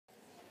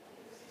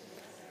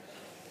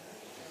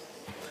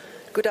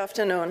Good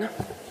afternoon.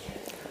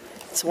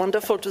 It's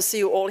wonderful to see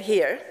you all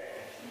here,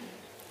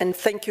 and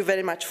thank you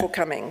very much for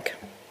coming.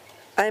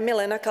 I'm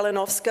Milena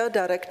Kalenovska,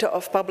 Director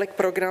of Public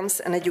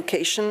Programs and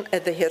Education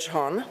at the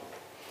Hirshhorn.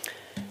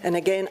 And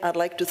again, I'd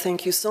like to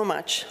thank you so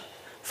much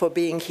for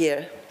being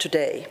here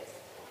today.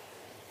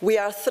 We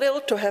are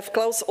thrilled to have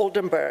Claes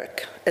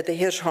Oldenburg at the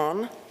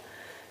Hirshhorn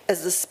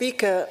as the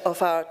speaker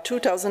of our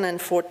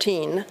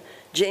 2014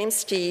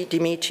 James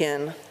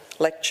Demetrion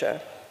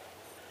Lecture.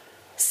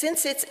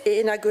 Since its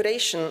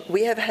inauguration,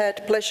 we have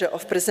had pleasure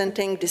of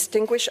presenting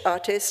distinguished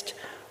artists,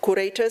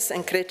 curators,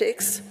 and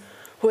critics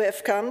who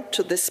have come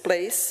to this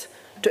place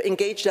to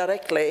engage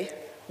directly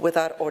with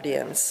our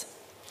audience.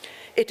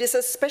 It is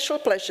a special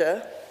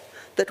pleasure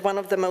that one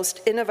of the most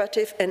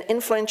innovative and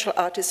influential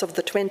artists of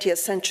the 20th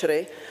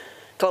century,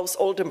 Claes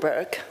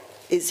Oldenburg,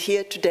 is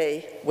here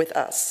today with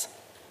us.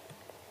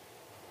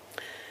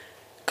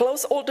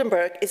 Claes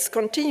Oldenburg is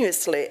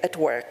continuously at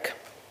work,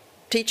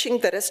 teaching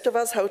the rest of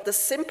us how the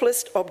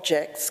simplest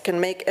objects can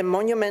make a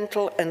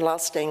monumental and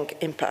lasting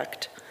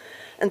impact,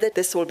 and that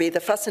this will be the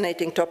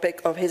fascinating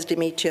topic of his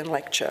Demetrion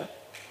Lecture.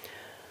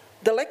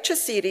 The lecture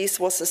series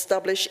was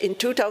established in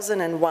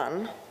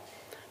 2001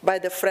 by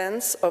the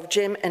Friends of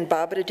Jim and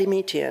Barbara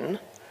Demetrion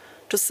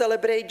to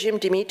celebrate Jim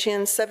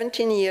Demetrion's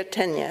 17-year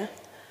tenure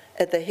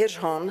at the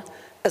Hirshhorn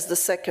as the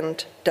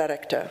second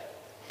director.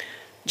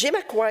 Jim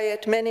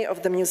acquired many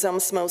of the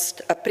museum's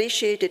most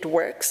appreciated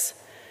works,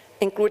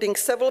 including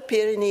several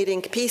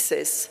pioneering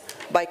pieces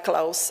by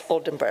Claes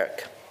Oldenburg.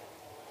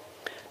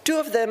 Two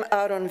of them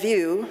are on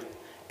view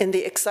in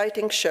the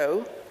exciting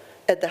show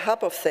at the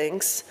hub of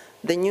things,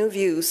 the new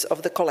views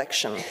of the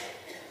collection.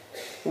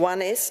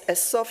 One is a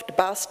soft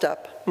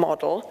bathtub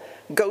model,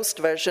 ghost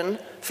version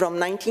from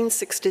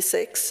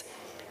 1966,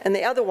 and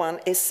the other one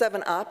is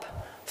 7-Up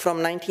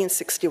from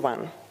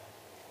 1961.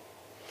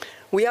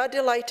 We are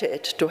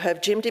delighted to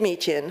have Jim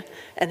Demetrion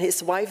and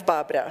his wife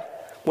Barbara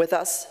with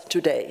us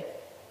today.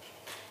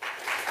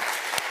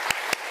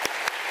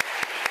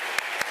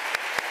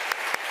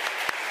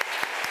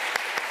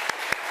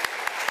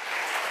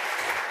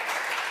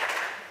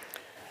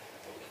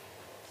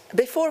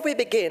 Before we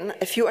begin,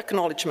 a few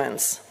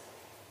acknowledgements.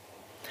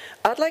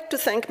 I'd like to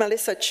thank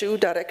Melissa Chu,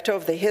 Director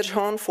of the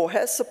Hirshhorn, for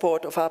her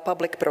support of our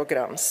public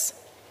programs.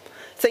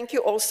 Thank you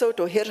also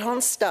to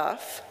Hirshhorn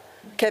staff,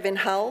 Kevin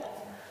Hull,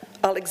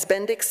 Alex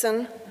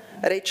Bendixson,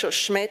 Rachel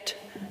Schmidt,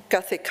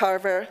 Kathy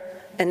Carver,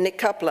 and Nick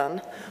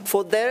Kaplan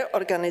for their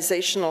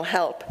organizational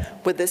help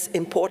with this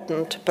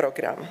important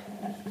program.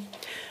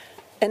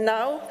 And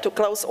now to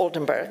Claes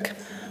Oldenburg,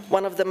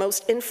 one of the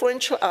most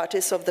influential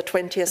artists of the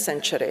 20th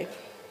century.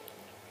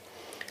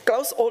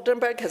 Claes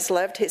Oldenburg has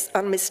left his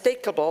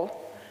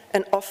unmistakable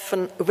and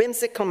often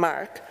whimsical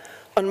mark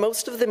on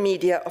most of the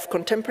media of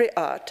contemporary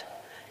art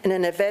and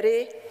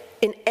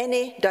in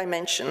any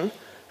dimension,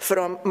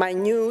 from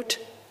minute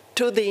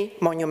to the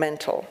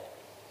monumental.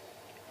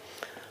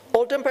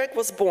 Oldenburg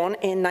was born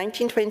in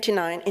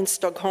 1929 in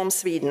Stockholm,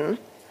 Sweden,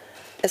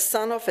 a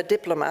son of a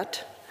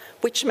diplomat,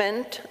 which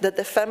meant that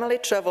the family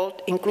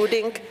traveled,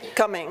 including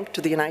coming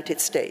to the United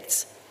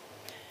States.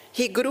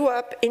 He grew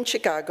up in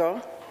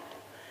Chicago,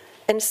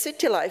 and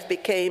city life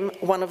became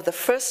one of the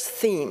first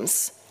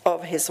themes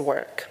of his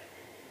work.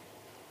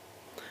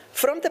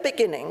 From the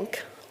beginning,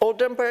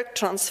 Oldenburg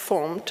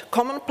transformed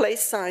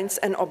commonplace signs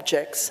and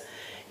objects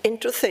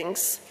into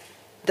things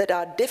that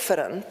are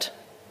different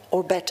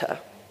or better.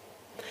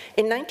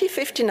 In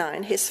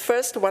 1959, his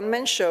first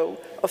one-man show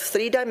of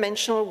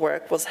three-dimensional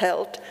work was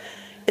held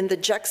in the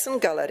Jackson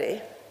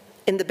Gallery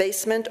in the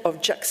basement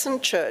of Jackson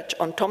Church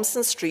on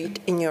Thompson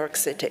Street in New York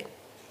City.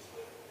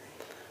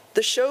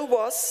 The show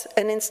was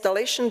an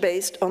installation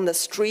based on the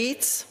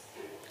streets,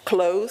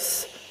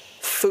 clothes,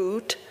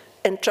 food,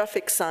 and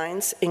traffic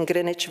signs in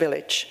Greenwich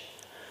Village.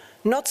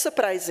 Not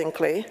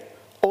surprisingly,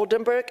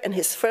 Oldenburg and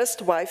his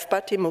first wife,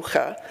 Patti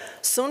Mucha,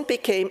 soon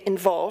became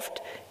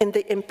involved in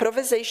the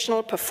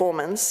improvisational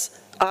performance,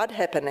 Art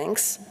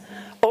Happenings,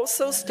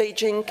 also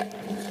staging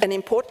an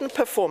important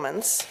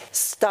performance,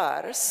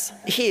 Stars,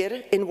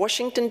 here in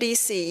Washington,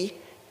 D.C.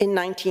 in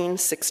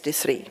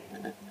 1963.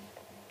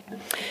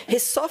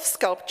 His soft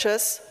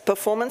sculptures,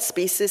 performance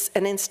pieces,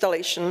 and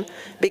installation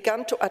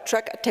began to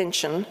attract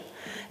attention,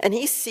 and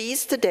he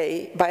seized the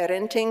day by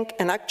renting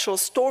an actual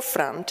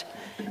storefront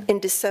in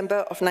December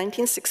of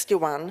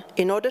 1961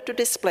 in order to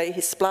display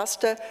his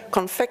plaster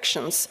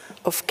confections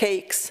of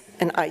cakes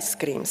and ice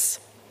creams.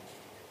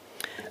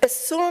 As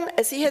soon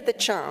as he had the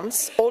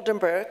chance,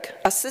 Oldenburg,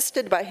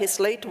 assisted by his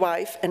late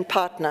wife and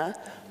partner,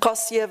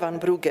 Coosje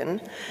van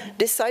Bruggen,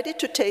 decided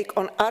to take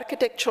on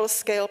architectural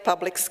scale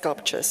public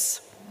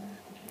sculptures,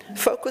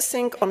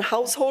 focusing on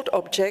household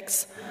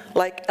objects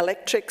like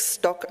electric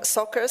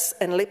sockers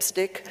and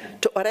lipstick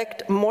to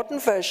erect a modern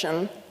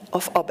version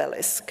of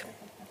obelisk.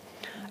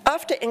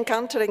 After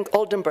encountering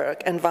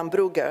Oldenburg and Van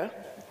Bruggen,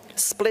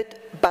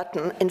 split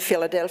button in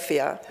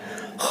Philadelphia,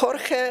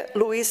 Jorge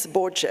Luis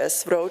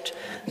Borges wrote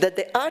that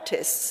the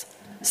artists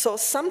saw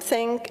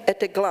something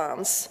at a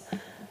glance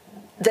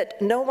that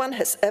no one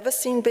has ever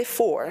seen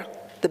before,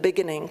 the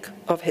beginning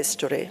of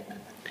history.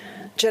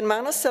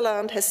 Germano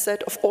Celand has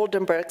said of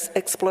Oldenburg's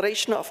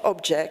exploration of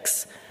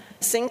objects,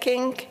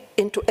 sinking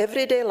into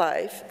everyday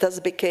life thus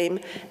became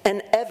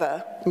an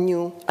ever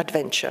new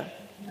adventure.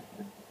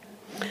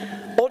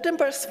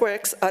 Oldenburg's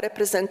works are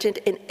represented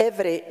in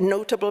every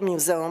notable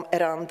museum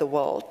around the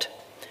world,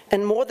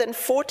 and more than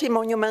 40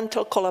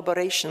 monumental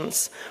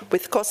collaborations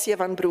with Coosje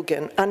van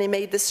Bruggen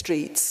animate the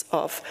streets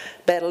of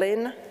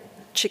Berlin,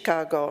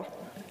 Chicago,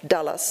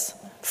 Dallas,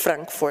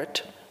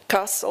 Frankfurt,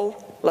 Kassel,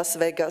 Las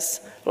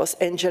Vegas, Los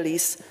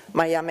Angeles,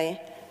 Miami,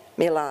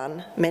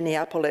 Milan,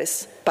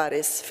 Minneapolis,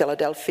 Paris,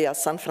 Philadelphia,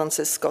 San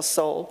Francisco,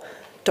 Seoul,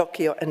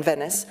 Tokyo, and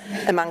Venice,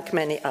 among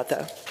many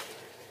others.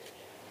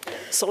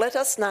 So let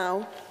us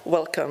now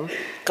welcome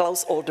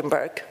Claes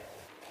Oldenburg.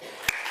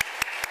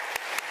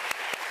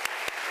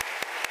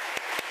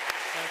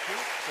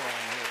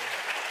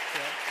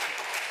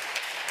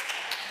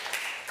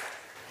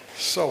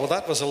 So, well,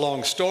 that was a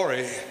long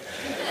story,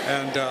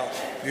 and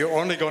you're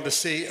only going to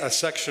see a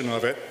section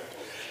of it,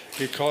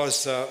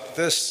 because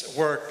this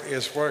work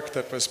is work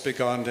that was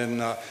begun in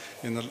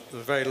the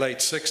very late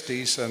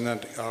 60s and then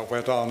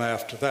went on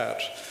after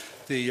that.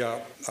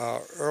 The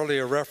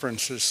earlier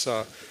references,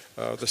 the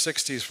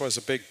 60s was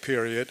a big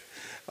period,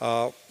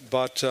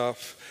 but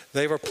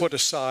they were put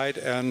aside,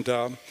 and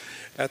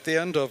at the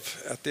end of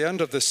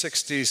the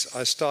 60s,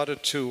 I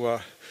started to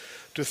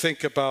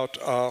think about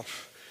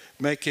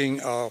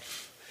making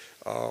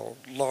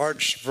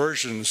large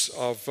versions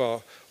of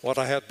what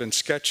I had been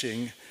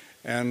sketching,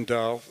 and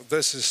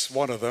this is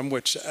one of them,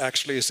 which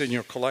actually is in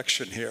your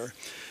collection here.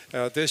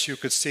 This, you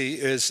could see,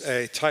 is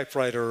a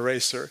typewriter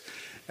eraser,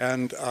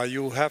 and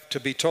you have to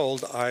be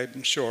told,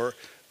 I'm sure,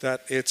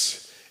 that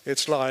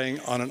it's lying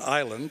on an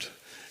island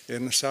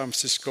in the San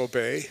Francisco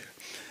Bay,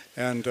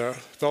 and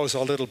those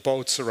are little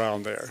boats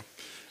around there.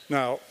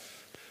 Now,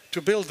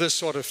 to build this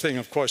sort of thing,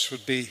 of course,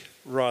 would be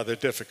rather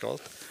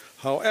difficult.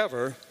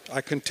 However,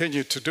 I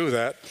continued to do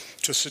that,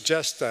 to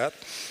suggest that.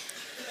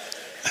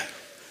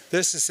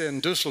 This is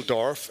in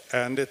Düsseldorf,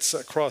 and it's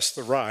across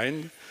the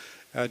Rhine,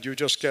 and you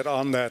just get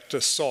on that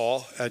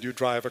saw and you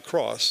drive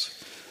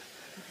across.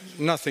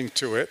 Nothing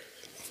to it.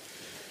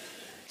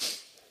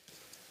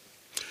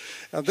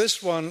 And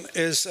this one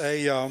is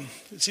a,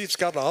 see, it's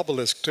got an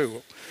obelisk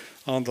too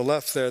on the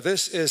left there.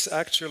 This is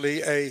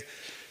actually a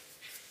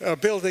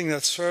building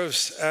that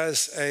serves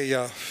as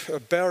a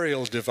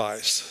burial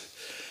device.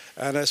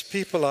 And as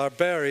people are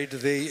buried,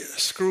 the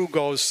screw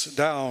goes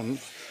down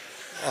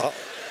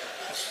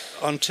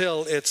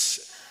until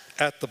it's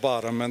at the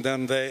bottom, and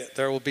then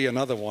there will be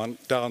another one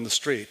down the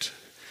street.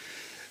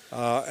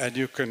 And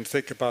you can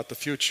think about the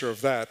future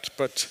of that.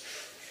 But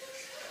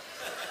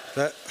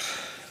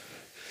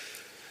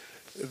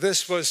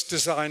this was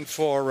designed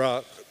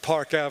for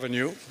Park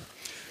Avenue.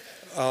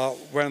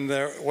 When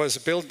there was a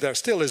building, there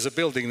still is a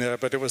building there,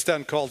 but it was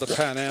then called the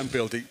Pan Am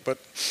building. But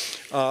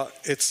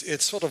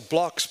it sort of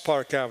blocks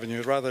Park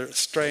Avenue, a rather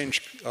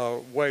strange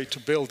way to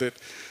build it.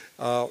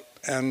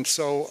 And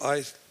so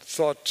I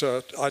thought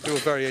I'd do a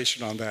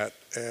variation on that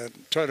and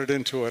turn it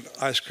into an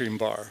ice cream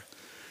bar,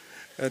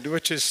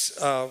 which is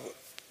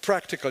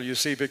practical, you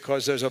see,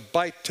 because there's a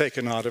bite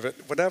taken out of it.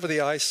 Whenever the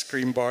ice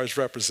cream bar is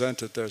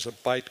represented, there's a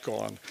bite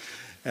gone.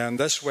 And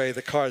this way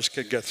the cars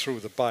can get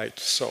through the bite,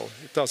 so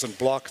it doesn't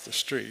block the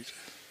street.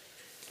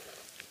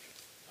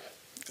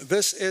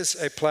 This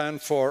is a plan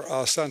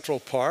for Central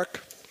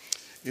Park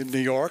in New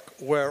York,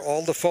 where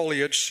all the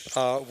foliage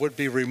would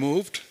be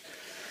removed.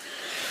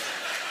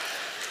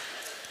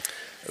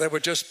 There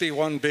would just be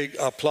one big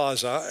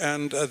plaza,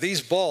 and these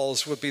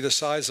balls would be the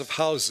size of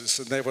houses,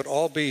 and they would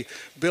all be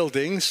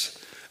buildings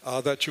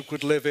that you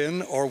could live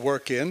in or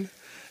work in.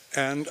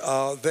 And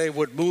they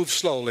would move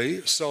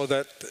slowly so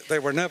that they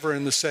were never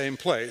in the same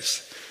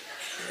place.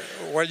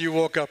 When you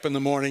woke up in the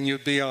morning,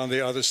 you'd be on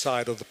the other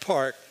side of the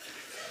park.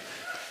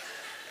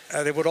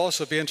 And it would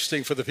also be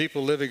interesting for the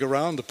people living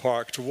around the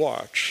park to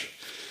watch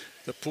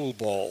the pool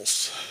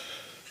balls.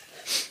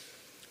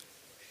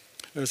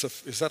 Is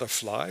that a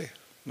fly?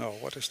 No,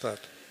 what is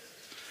that?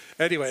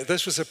 Anyway,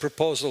 this was a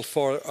proposal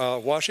for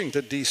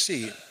Washington,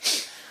 D.C.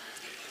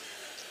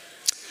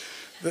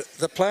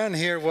 The plan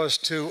here was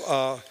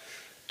to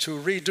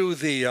redo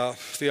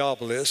the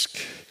obelisk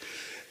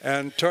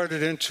and turn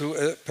it into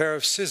a pair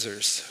of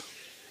scissors.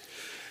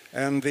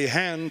 And the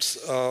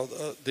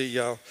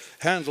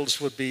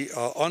handles would be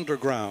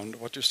underground.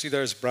 What you see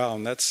there is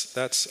brown.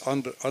 That's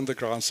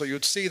underground. So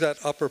you'd see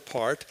that upper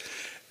part,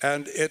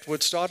 and it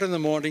would start in the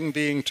morning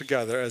being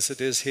together, as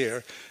it is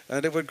here,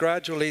 and it would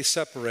gradually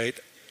separate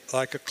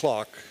like a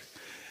clock.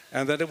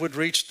 And then it would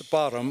reach the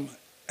bottom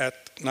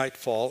at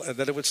nightfall, and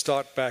then it would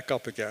start back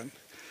up again.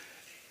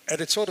 And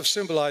it sort of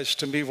symbolized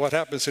to me what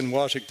happens in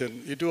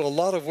Washington. You do a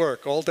lot of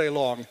work all day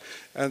long,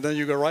 and then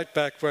you go right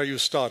back where you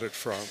started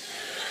from.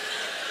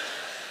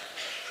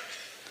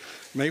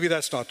 Maybe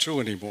that's not true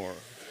anymore.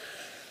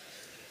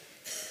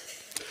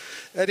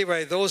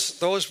 Anyway,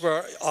 those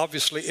were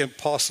obviously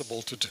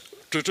impossible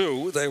to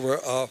do. They were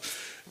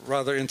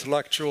rather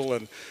intellectual,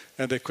 and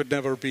they could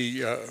never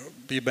be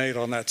made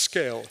on that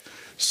scale.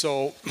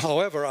 So,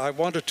 however, I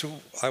wanted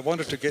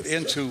to get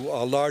into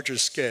a larger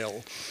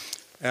scale,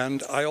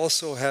 and I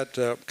also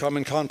had come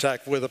in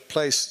contact with a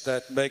place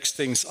that makes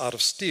things out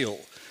of steel,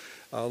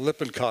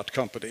 Lippincott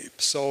Company.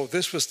 So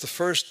this was the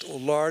first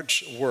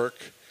large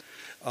work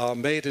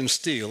made in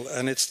steel,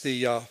 and it's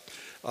the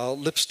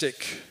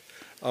lipstick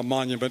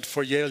monument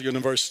for Yale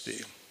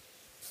University.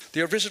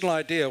 The original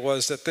idea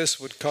was that this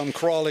would come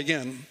crawling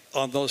in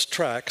on those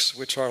tracks,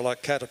 which are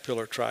like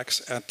caterpillar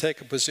tracks, and take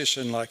a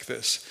position like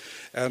this.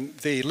 And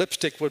the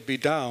lipstick would be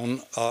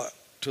down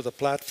to the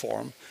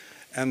platform,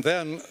 and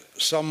then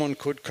someone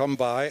could come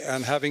by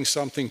and, having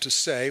something to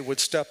say, would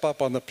step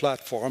up on the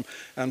platform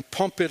and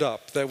pump it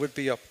up. There would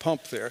be a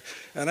pump there.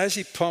 And as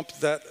he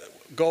pumped, that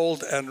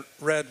gold and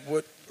red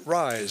would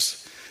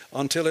rise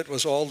until it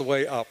was all the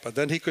way up. And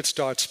then he could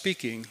start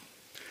speaking.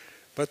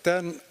 But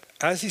then,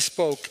 as he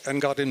spoke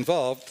and got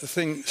involved, the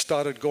thing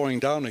started going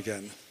down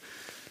again,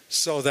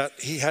 so that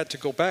he had to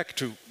go back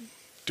to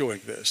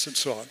doing this and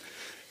so on.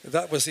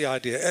 That was the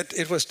idea.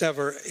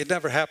 It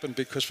never happened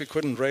because we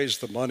couldn't raise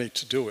the money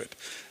to do it,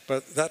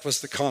 but that was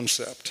the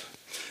concept.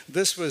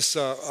 This was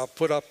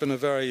put up in a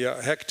very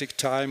hectic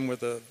time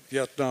with the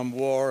Vietnam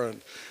War,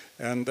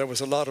 and there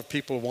was a lot of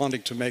people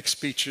wanting to make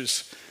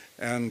speeches,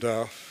 and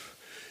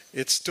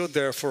it stood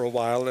there for a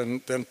while,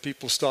 and then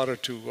people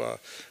started to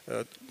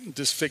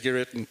disfigure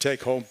it and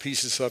take home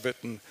pieces of it,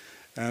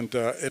 and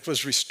it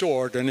was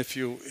restored. And if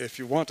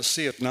you want to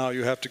see it now,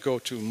 you have to go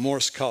to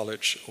Morse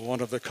College,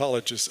 one of the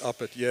colleges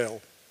up at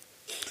Yale.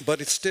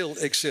 But it still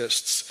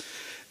exists,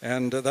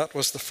 and that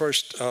was the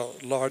first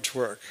large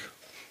work.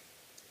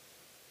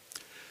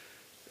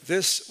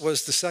 This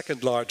was the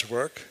second large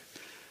work,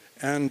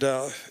 and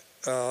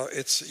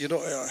it's, you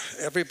know,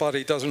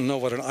 everybody doesn't know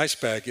what an ice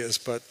bag is,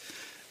 but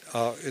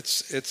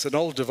it's an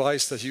old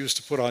device that you used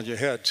to put on your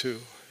head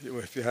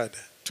if you had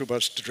too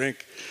much to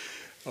drink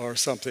or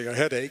something, a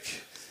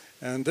headache.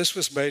 And this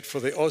was made for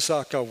the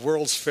Osaka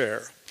World's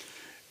Fair.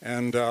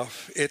 And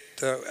it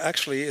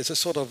actually is a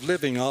sort of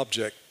living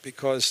object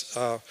because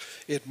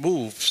it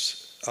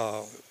moves.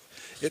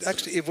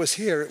 It was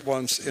here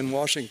once in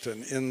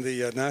Washington in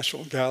the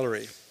National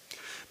Gallery.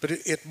 But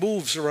it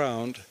moves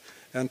around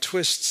and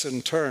twists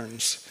and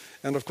turns.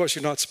 And of course,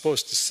 you're not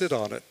supposed to sit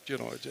on it, you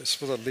know, just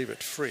sort of leave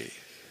it free.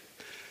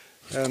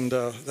 And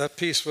that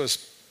piece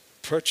was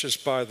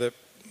purchased by the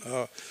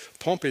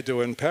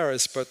Pompidou in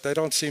Paris, but they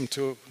don't seem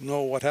to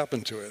know what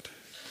happened to it.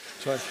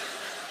 So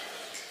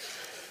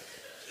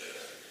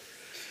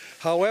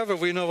however,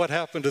 we know what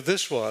happened to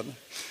this one.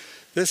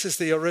 This is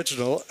the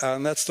original,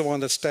 and that's the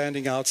one that's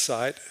standing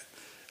outside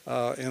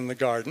in the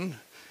garden.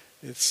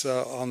 It's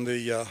on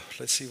the,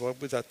 let's see, what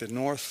was that, the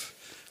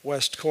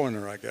northwest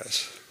corner, I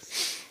guess.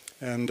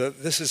 And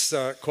this is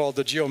called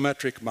the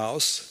geometric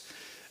mouse.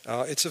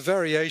 It's a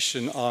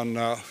variation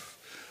on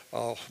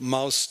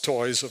mouse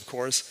toys, of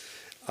course.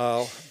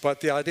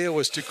 But the idea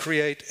was to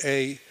create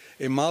a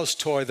mouse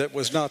toy that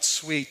was not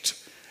sweet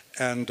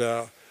and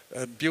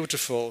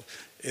beautiful.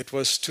 It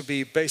was to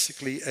be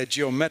basically a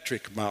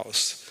geometric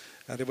mouse.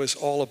 And it was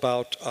all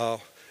about,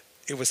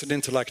 it was an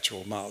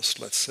intellectual mouse,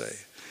 let's say.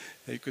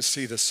 You could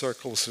see the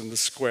circles in the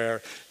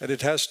square. And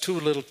it has two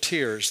little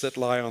tiers that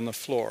lie on the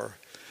floor.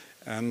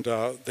 And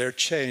they're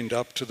chained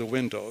up to the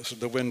windows.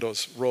 The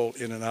windows roll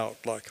in and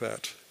out like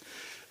that.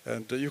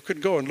 And you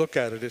could go and look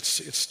at it.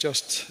 It's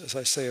just, as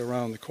I say,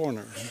 around the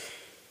corner.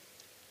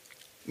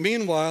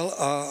 Meanwhile,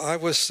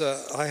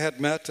 I had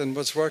met and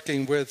was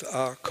working with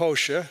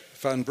Coosje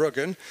van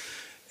Bruggen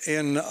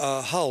in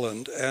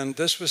Holland. And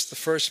this was the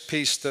first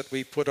piece that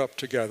we put up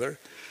together.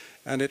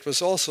 And it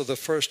was also the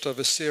first of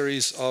a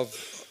series of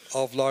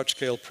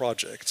large-scale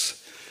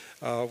projects.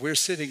 We're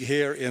sitting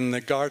here in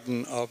the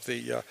garden of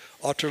the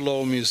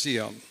Otterlo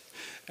Museum.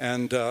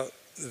 And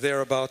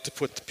they're about to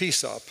put the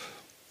piece up.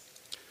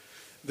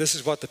 This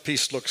is what the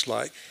piece looks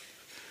like.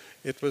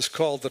 It was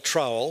called the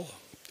Trowel,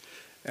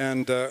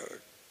 and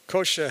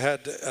Coosje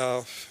had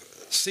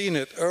seen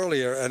it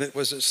earlier, and it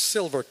was a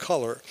silver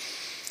color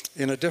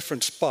in a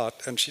different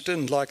spot, and she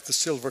didn't like the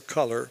silver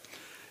color,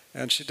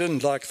 and she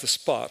didn't like the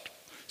spot.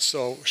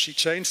 So she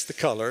changed the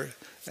color,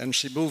 and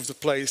she moved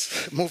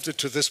it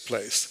to this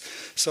place.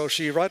 So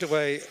she right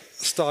away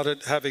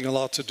started having a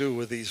lot to do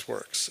with these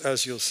works,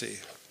 as you'll see.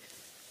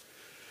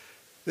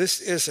 This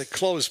is a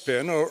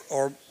clothespin,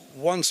 or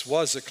once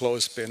was a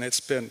clothespin. It's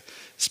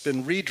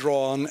been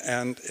redrawn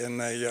and in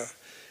a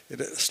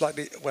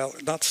slightly, well,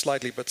 not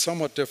slightly, but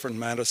somewhat different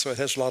manner. So it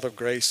has a lot of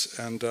grace,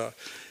 and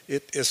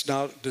it is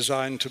now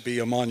designed to be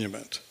a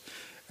monument.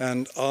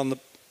 And on the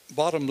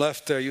bottom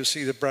left there, you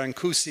see the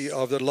Brancusi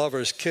of the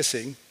lovers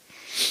kissing,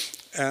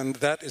 and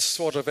that is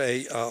sort of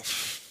the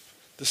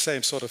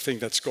same sort of thing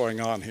that's going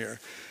on here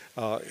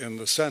in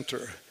the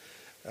center.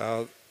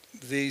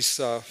 These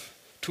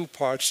two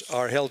parts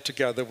are held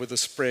together with a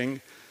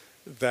spring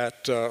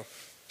that,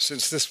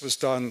 since this was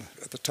done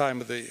at the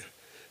time of the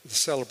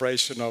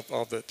celebration of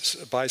the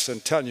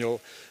bicentennial,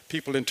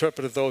 people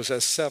interpreted those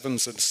as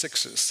 7s and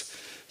 6s.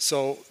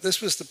 So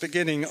this was the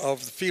beginning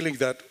of the feeling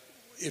that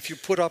if you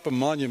put up a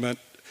monument,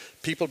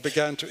 people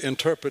began to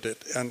interpret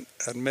it and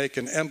make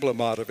an emblem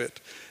out of it.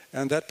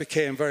 And that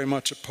became very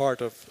much a part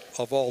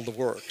of all the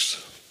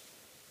works.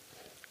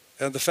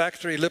 And the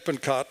factory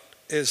Lippincott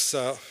was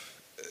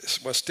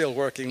still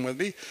working with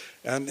me.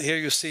 And here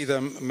you see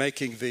them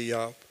making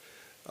the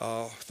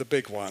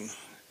big one.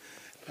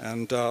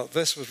 And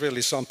this was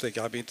really something.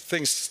 I mean,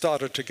 things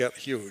started to get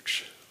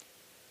huge.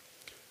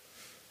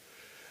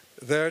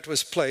 There it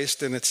was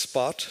placed in its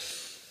spot.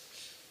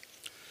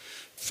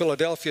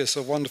 Philadelphia is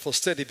a wonderful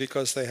city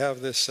because they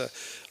have this,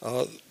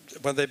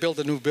 when they build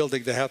a new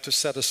building, they have to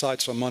set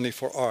aside some money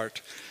for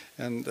art.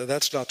 And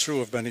that's not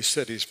true of many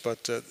cities,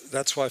 but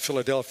that's why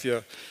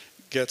Philadelphia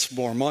gets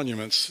more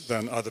monuments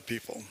than other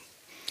people.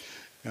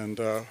 And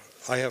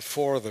I have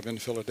 4 of them in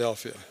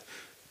Philadelphia.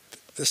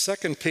 The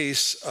second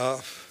piece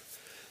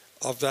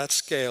of that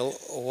scale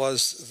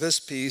was this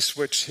piece,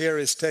 which here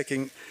is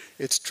taking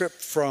its trip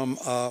from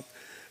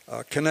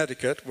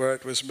Connecticut, where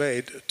it was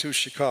made, to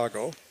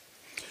Chicago.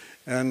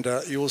 And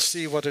you will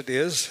see what it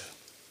is.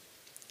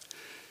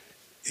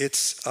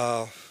 It's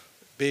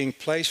being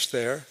placed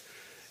there,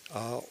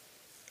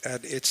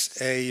 and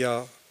it's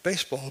a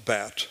baseball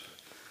bat,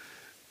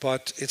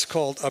 but it's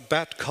called a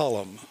bat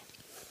column.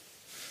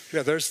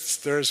 Yeah,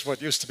 there's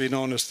what used to be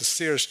known as the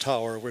Sears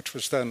Tower, which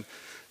was then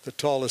the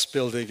tallest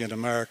building in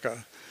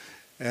America.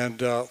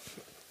 And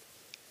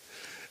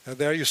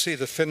there you see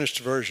the finished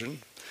version.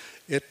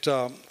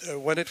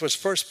 When it was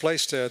first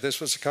placed there,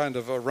 this was kind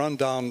of a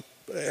rundown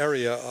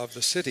area of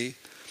the city,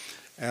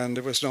 and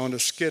it was known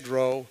as Skid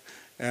Row,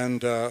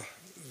 and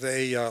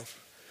they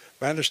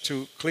managed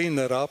to clean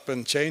that up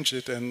and change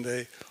it, and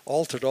they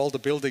altered all the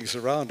buildings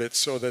around it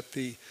so that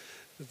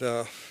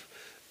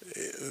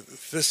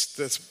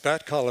this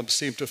bat column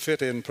seemed to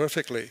fit in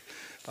perfectly,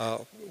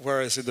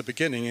 whereas in the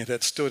beginning it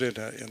had stood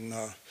in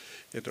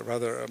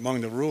rather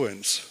among the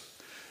ruins.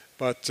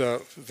 But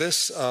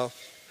this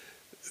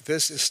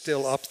is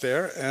still up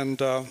there, and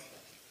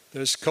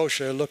there's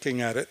Coosje looking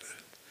at it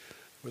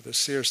with the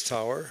Sears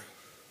Tower.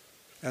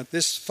 And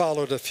this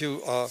followed a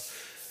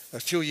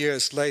few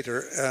years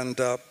later, and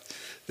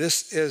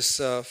this is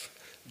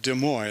Des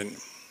Moines.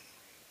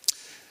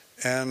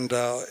 And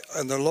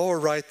in the lower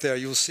right there,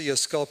 you'll see a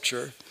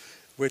sculpture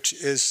which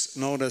is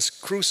known as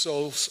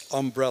Crusoe's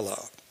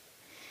Umbrella.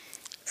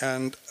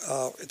 And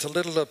it's a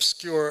little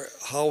obscure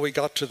how we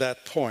got to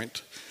that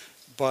point,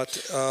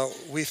 but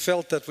we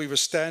felt that we were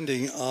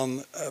standing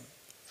on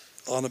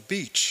a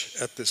beach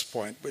at this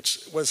point, which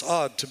was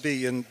odd to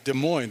be in Des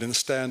Moines and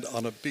stand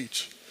on a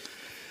beach.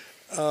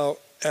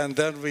 And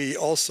then we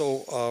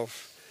also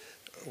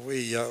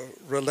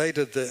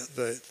related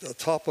the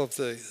top of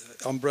the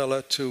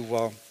umbrella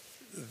to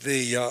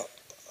the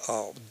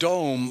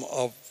dome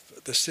of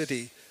the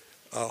city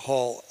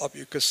hall.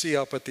 You can see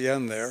up at the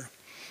end there,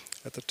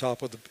 at the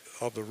top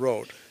of the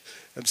road.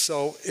 And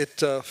so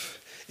it,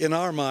 in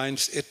our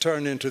minds, it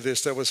turned into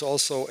this. There was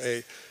also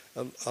a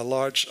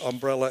large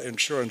umbrella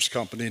insurance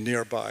company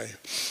nearby,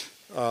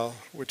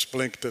 which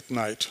blinked at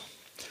night.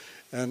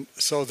 And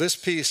so this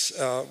piece,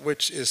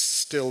 which is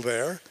still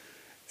there,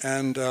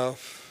 and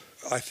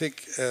I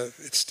think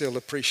it's still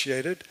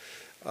appreciated,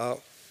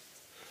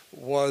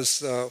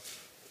 was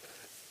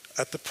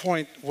at the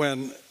point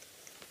when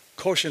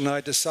Coosje and I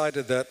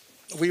decided that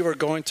we were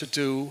going to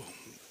do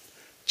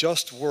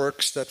just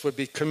works that would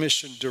be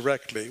commissioned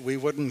directly. We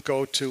wouldn't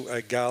go to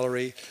a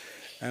gallery,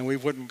 and we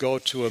wouldn't go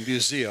to a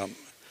museum.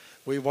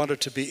 We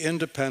wanted to be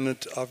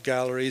independent of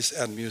galleries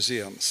and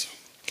museums.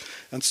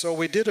 And so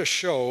we did a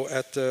show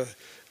at the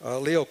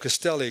Leo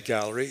Castelli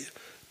Gallery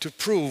to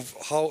prove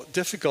how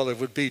difficult it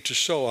would be to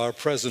show our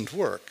present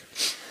work.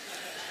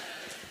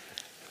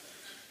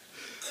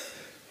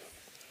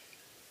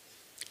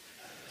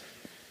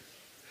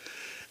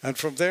 And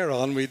from there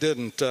on, we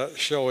didn't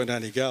show in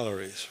any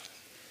galleries.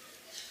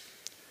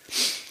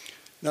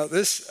 Now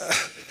this,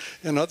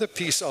 another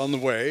piece on the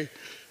way,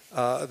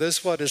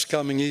 this one is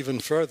coming even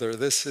further.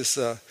 This is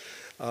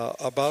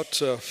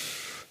about,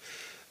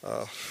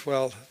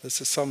 well,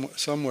 this is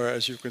somewhere,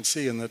 as you can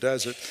see, in the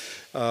desert,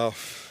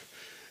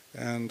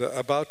 and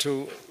about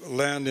to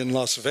land in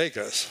Las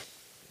Vegas.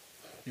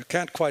 You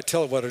can't quite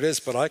tell what it is,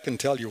 but I can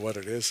tell you what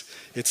it is.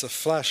 It's a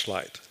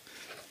flashlight.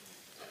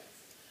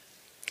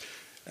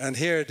 And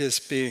here it is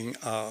being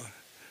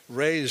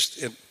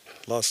raised in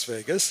Las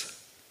Vegas.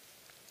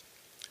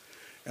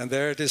 And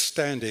there it is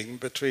standing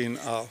between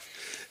a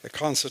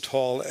concert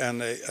hall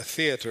and a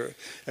theater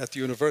at the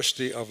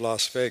University of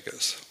Las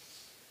Vegas.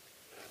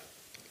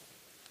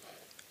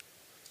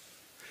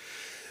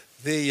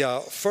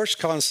 The first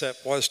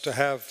concept was to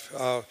have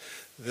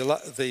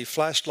the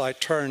flashlight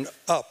turn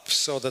up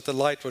so that the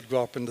light would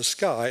go up in the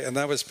sky. And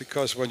that was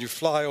because when you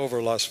fly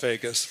over Las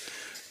Vegas,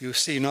 you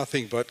see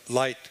nothing but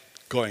light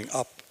going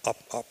up,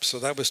 up, up. So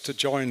that was to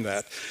join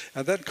that.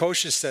 And then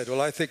Coosje said,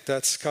 well, I think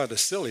that's kind of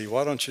silly.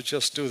 Why don't you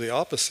just do the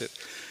opposite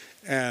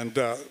and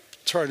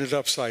turn it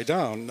upside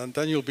down, and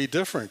then you'll be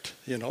different.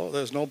 You know,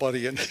 there's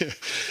nobody in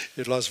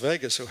Las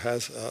Vegas who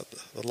has a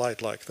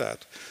light like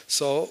that.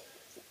 So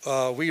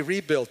we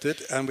rebuilt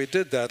it, and we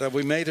did that, and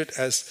we made it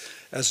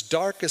as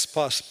dark as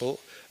possible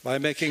by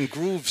making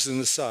grooves in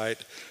the side,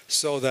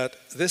 so that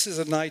this is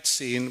a night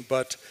scene,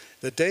 but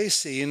the day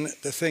scene,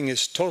 the thing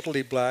is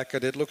totally black,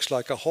 and it looks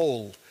like a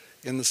hole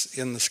in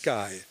the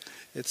sky.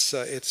 It's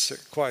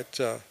quite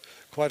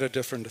a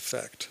different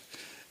effect,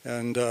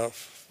 and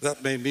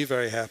that made me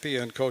very happy,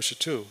 and Coosje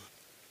too.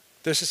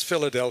 This is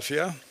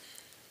Philadelphia,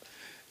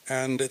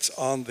 and it's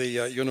on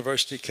the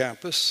university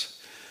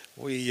campus.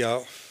 We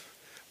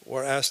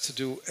were asked to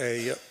do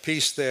a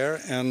piece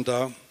there, and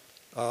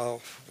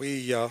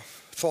we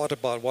thought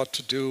about what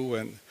to do,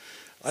 and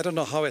I don't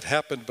know how it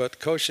happened, but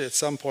Coosje at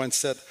some point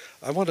said,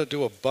 I want to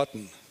do a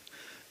button.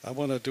 I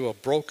want to do a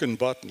broken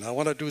button. I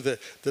want to do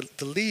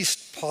the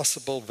least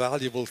possible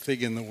valuable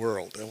thing in the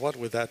world. And what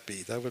would that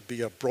be? That would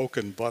be a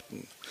broken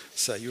button,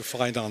 say, you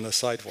find on the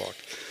sidewalk.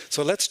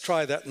 So let's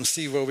try that and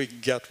see where we can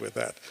get with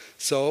that.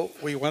 So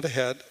we went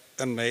ahead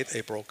and made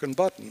a broken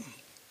button.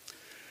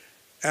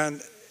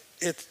 And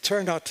it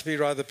turned out to be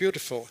rather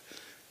beautiful,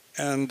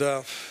 and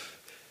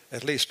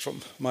at least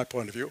from my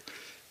point of view.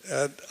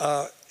 And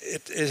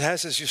it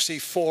has, as you see,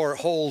 4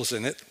 holes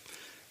in it,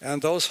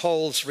 and those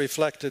holes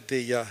reflected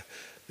the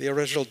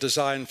original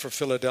design for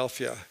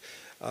Philadelphia,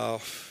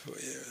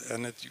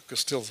 and you can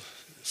still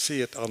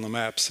see it on the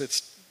maps.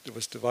 It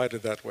was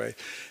divided that way,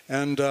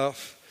 and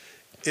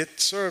it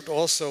served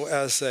also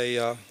as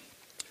a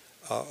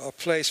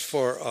place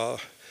for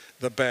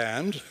the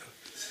band,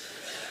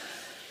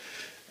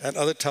 and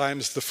other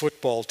times the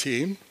football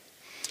team.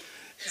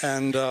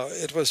 And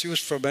it was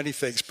used for many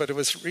things, but it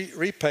was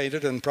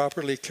repainted and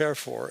properly cared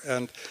for,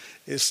 and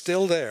is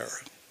still there,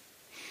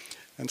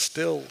 and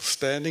still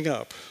standing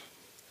up.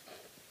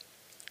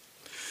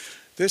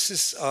 This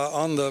is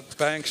on the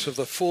banks of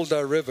the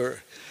Fulda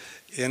River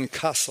in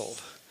Kassel,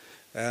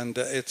 and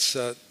it's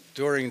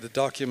during the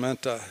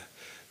Documenta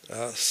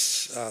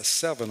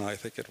 7, I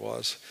think it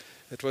was.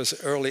 It was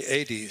early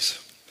 80s,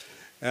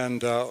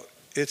 and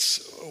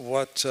it's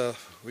what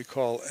we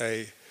call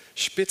a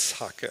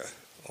Spitzhacke,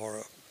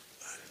 or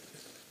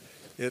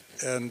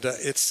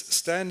it's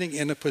standing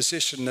in a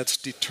position that's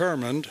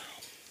determined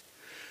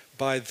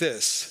by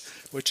this,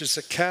 which is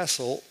a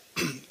castle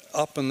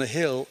up on the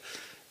hill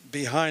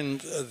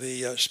behind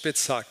the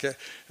Spitzhacke,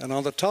 and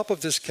on the top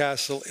of this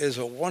castle is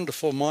a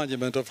wonderful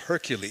monument of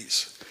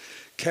Hercules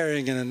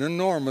carrying an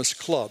enormous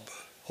club,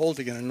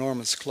 holding an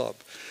enormous club.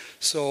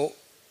 So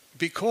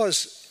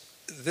because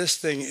this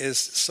thing is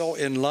so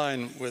in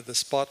line with the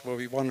spot where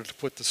we wanted to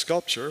put the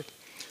sculpture,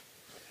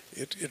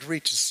 it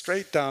reaches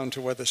straight down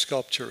to where the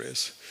sculpture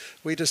is.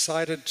 We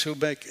decided to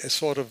make a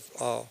sort of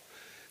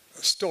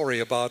story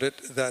about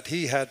it, that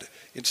he had,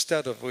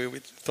 instead of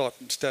the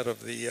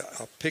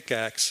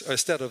pickaxe,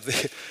 instead of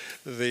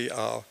the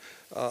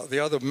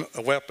other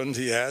weapons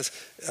he has,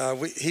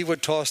 he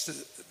would toss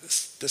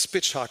the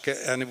Spitzhacke,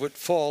 and it would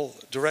fall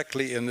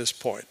directly in this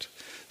point.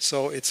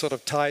 So it sort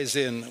of ties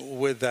in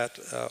with that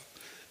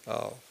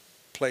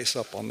place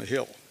up on the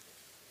hill.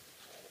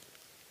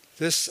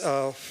 This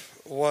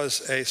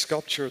was a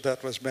sculpture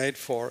that was made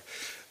for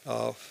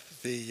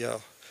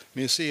the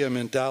museum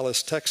in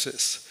Dallas,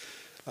 Texas,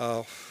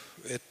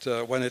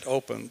 when it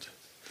opened.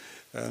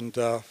 And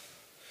the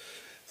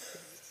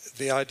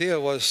idea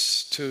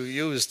was to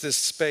use this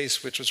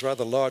space, which was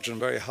rather large and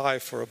very high,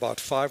 for about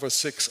 5 or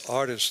 6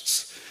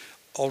 artists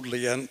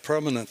only and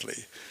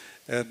permanently.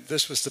 And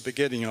this was the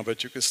beginning of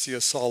it. You could see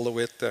a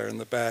silhouette there in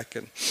the back.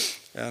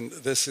 And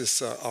this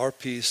is our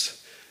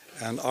piece.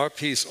 And our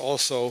piece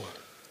also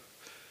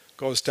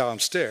goes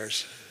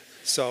downstairs.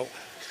 So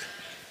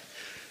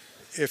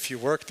if you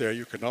work there,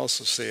 you can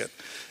also see it.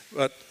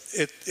 But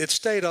it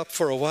stayed up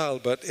for a while,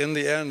 but in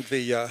the end,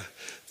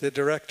 the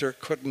director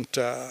couldn't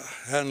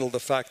handle the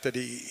fact that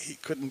he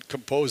couldn't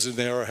compose in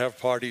there or have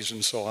parties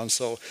and so on.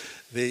 So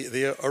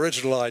the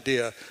original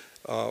idea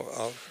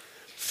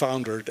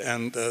foundered,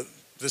 and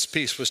this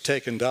piece was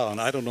taken down.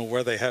 I don't know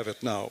where they have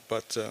it now,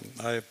 but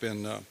I've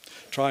been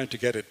trying to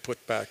get it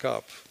put back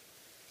up.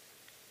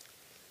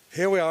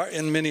 Here we are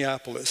in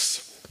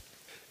Minneapolis.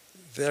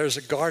 There's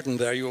a garden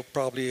there. You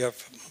probably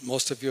have,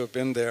 most of you have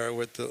been there,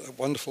 with the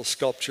wonderful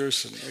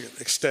sculptures, and it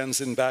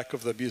extends in back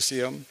of the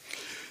museum.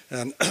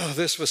 And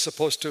this was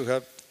supposed to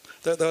have,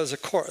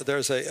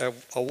 there's a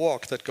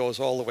walk that goes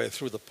all the way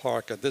through the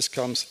park, and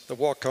the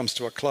walk comes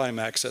to a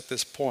climax at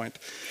this point.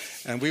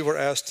 And we were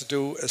asked to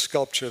do a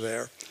sculpture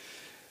there.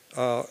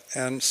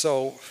 And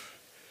so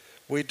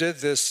we did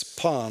this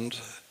pond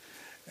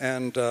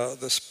and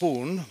the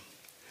spoon,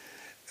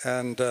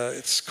 and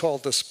it's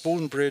called the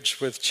Spoon Bridge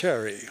with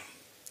Cherry.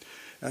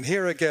 And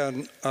here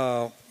again,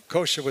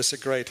 Coosje was a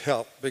great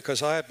help,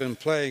 because I had been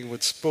playing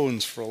with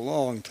spoons for a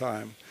long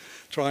time,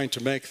 trying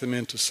to make them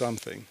into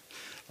something.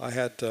 I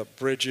had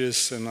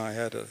bridges, and I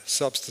had a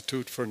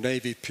substitute for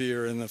Navy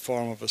Pier in the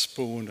form of a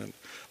spoon, and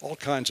all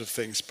kinds of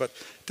things, but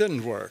it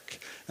didn't work.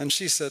 And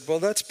she said, well,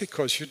 that's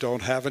because you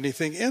don't have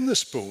anything in the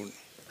spoon.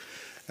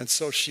 And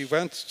so she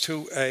went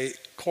to a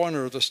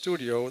corner of the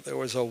studio. There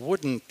was a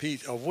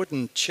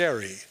wooden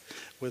cherry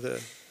with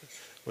a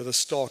with a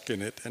stalk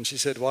in it. And she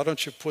said, why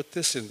don't you put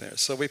this in there?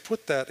 So we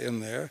put that in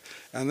there,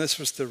 and this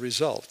was the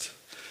result.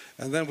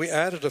 And then we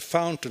added a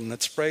fountain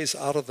that sprays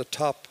out of the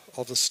top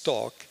of the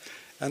stalk,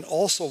 and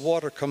also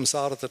water comes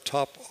out of the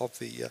top of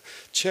the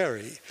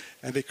cherry,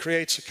 and it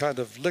creates a kind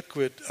of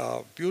liquid,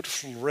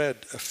 beautiful red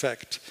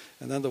effect.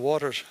 And then the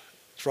water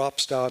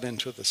drops down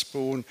into the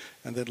spoon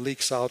and then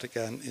leaks out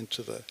again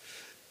into the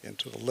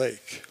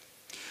lake.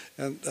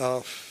 And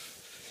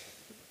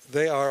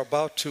they are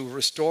about to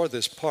restore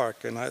this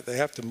park, and they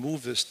have to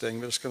move this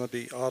thing. It's going to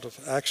be out of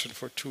action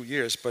for 2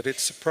 years, but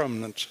it's a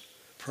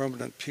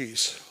permanent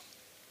piece.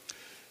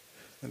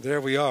 And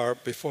there we are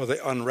before they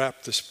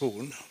unwrap the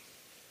spoon.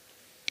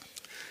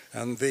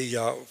 And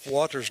the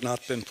water's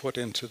not been put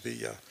into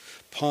the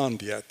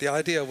pond yet. The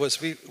idea was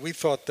we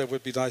thought that it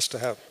would be nice to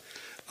have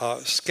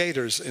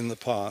skaters in the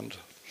pond,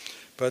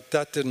 but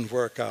that didn't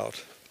work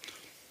out.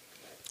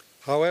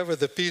 However,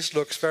 the piece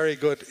looks very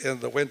good in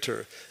the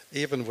winter,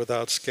 even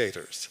without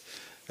skaters.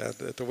 And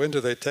in the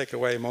winter they take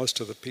away most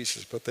of the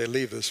pieces, but they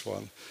leave this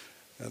one,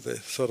 and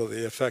sort of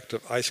the effect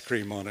of ice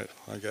cream on it,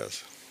 I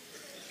guess.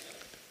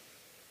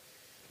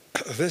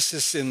 This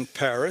is in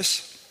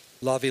Paris,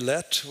 La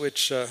Villette,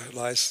 which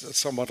lies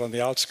somewhat on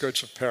the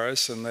outskirts of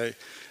Paris, and they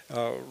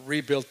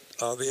rebuilt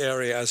the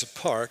area as a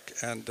park,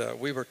 and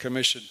we were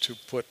commissioned to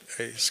put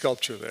a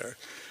sculpture there.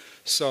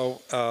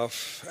 So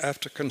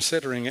after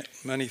considering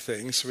many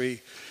things,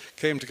 we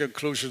came to the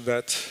conclusion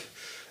that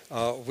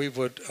we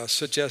would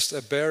suggest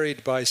a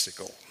buried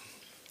bicycle.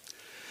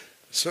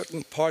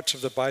 Certain parts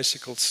of the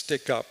bicycle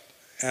stick up,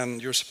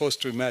 and you're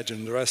supposed to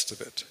imagine the rest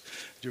of it.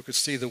 You could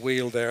see the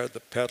wheel there, the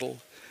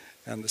pedal,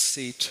 and the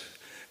seat,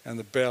 and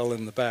the bell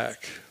in the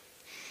back.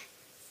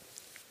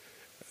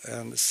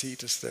 And the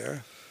seat is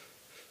there.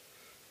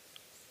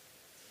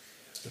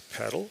 The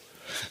pedal.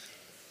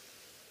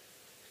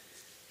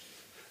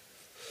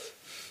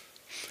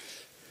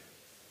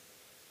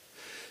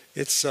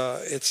 It's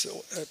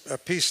a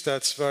piece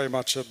that's very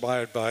much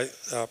admired by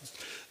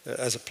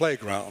as a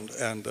playground,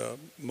 and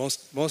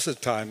most of the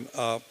time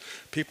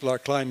people are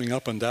climbing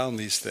up and down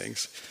these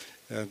things,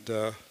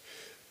 and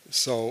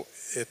so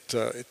in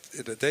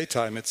the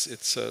daytime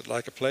it's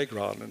like a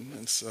playground, and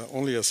it's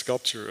only a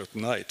sculpture at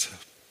night.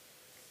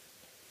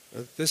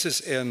 This is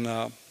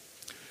in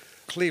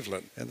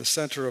Cleveland, in the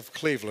center of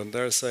Cleveland.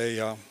 There's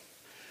a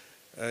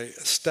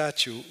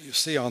statue you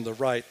see on the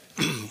right,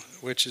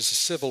 which is a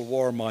Civil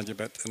War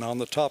monument, and on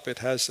the top it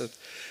has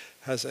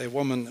a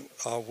woman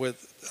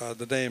with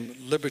the name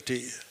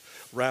Liberty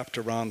wrapped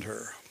around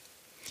her.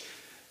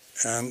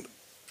 And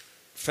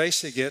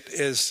facing it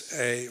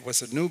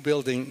was a new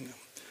building.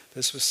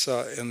 This was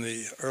in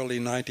the early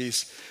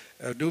 90s,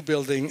 a new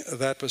building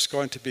that was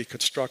going to be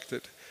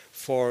constructed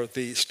for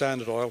the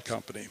Standard Oil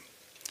Company.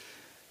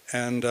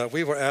 And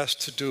we were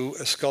asked to do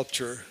a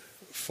sculpture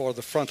for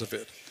the front of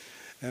it.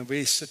 And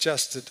we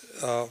suggested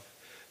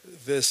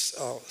this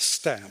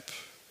stamp,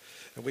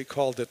 and we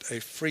called it a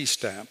free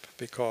stamp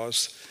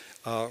because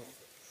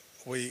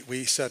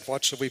we said,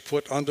 what should we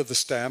put under the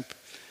stamp,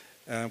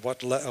 and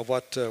what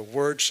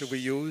word should we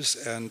use?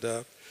 And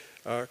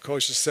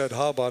Coosje said,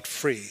 how about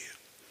free?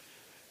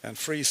 And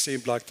free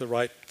seemed like the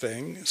right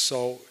thing,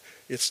 so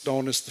it's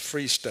known as the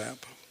free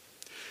stamp.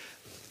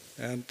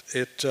 And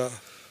it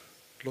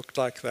looked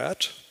like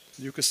that.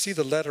 You could see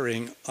the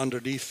lettering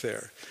underneath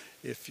there,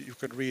 if you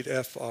could read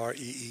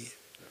F-R-E-E.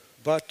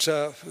 But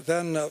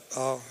then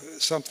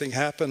something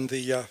happened.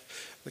 The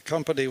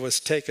company was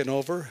taken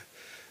over,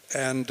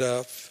 and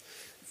the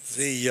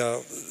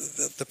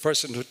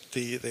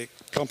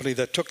company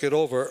that took it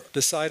over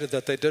decided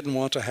that they didn't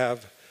want to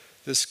have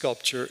this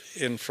sculpture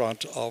in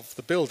front of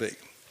the building.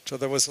 So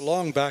there was a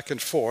long back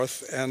and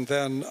forth, and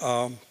then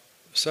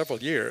several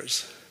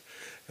years.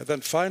 And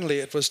then finally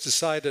it was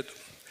decided.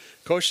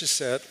 Coosje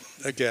said,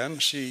 again,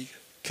 she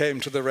came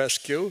to the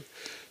rescue.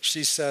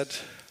 She said,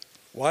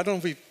 why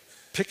don't we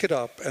pick it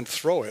up and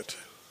throw it?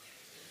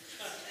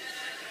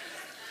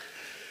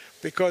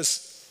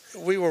 Because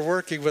we were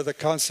working with the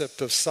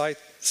concept of site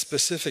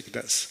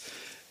specificness,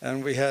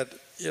 and we had,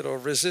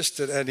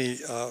 resisted any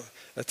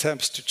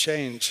attempts to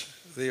change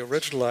the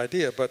original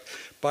idea. But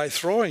by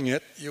throwing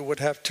it, you would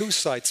have two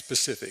site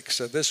specifics,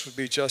 and this would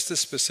be just as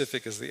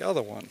specific as the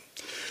other one.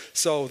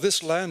 So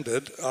this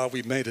landed,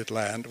 we made it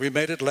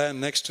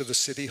land next to the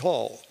city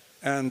hall.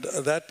 And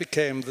that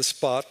became the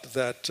spot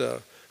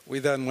that we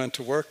then went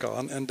to work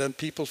on, and then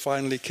people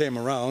finally came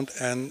around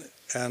and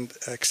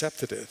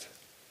accepted it.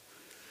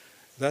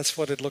 That's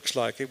what it looks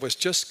like. It was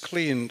just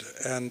cleaned,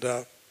 and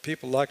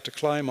people like to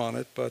climb on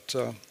it, but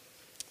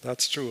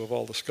that's true of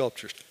all the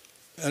sculptures.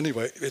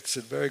 Anyway, it's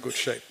in very good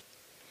shape.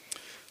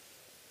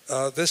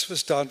 This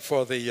was done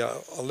for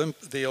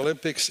the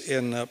Olympics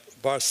in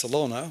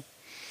Barcelona,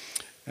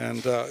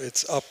 and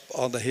it's up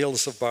on the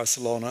hills of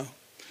Barcelona.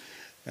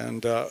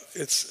 And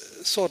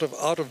it's sort of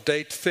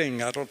out-of-date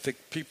thing. I don't think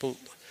people,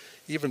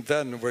 even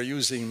then, were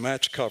using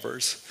match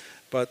covers,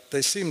 but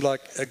they seemed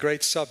like a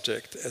great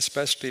subject,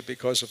 especially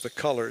because of the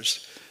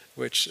colors,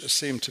 which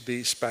seemed to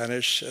be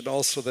Spanish, and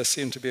also there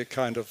seemed to be a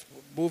kind of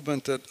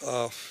movement that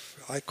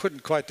I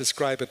couldn't quite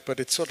describe it, but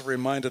it sort of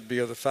reminded me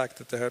of the fact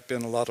that there had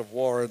been a lot of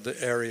war in the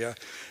area,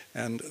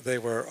 and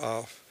there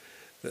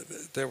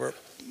were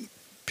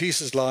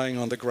pieces lying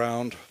on the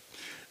ground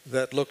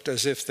that looked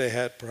as if they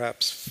had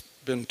perhaps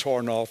been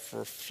torn off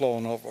or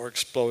flown off or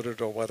exploded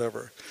or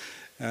whatever.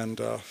 And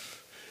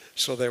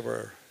so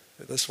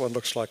this one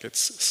looks like it's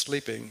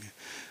sleeping,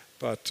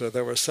 but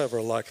there were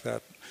several like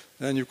that.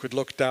 Then you could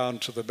look down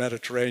to the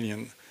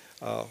Mediterranean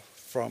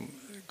from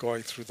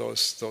going through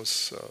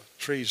those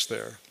trees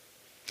there.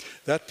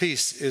 That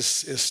piece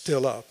is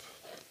still up.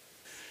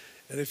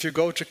 And if you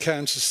go to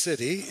Kansas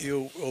City,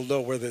 you will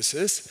know where this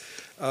is.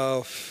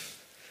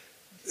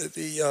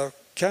 The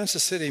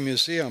Kansas City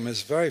Museum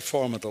is very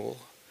formidable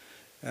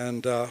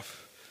and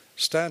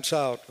stands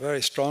out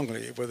very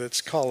strongly with its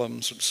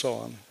columns and so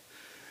on.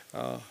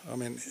 I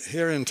mean,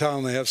 here in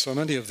town they have so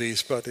many of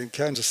these, but in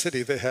Kansas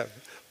City they have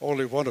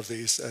only one of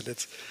these, and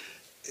it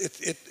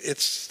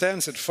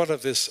stands in front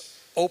of this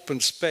open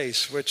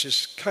space, which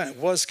was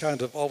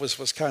kind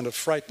of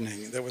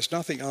frightening. There was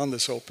nothing on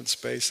this open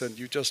space, and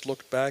you just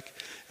looked back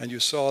and you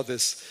saw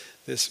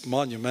this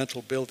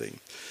monumental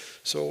building.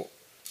 So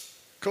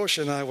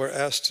Coosje and I were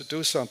asked to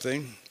do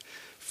something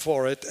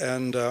for it,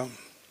 and at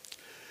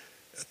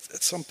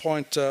some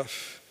point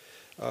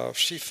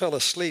she fell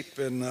asleep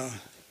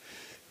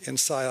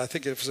inside. I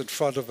think it was in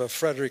front of a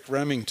Frederick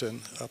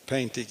Remington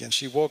painting, and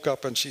she woke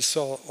up and she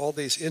saw all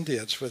these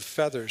Indians with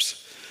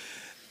feathers.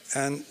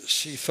 And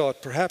she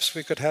thought perhaps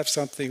we could have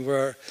something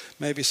where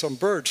maybe some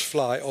birds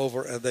fly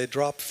over and they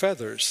drop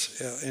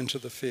feathers into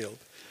the field.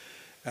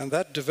 And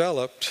that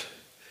developed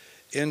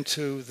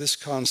into this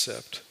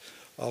concept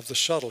of the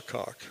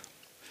shuttlecock.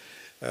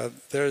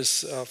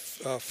 There's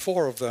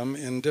 4 of them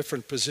in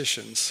different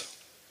positions.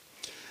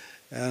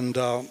 And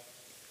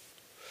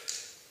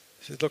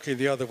she's looking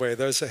the other way.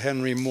 There's a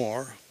Henry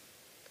Moore.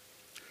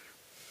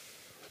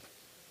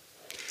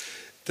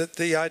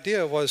 The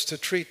idea was to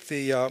treat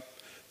the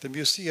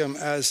museum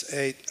as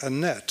a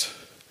net,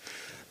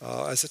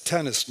 as a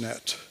tennis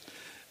net,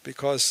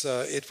 because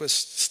it was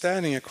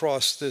standing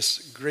across this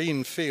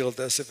green field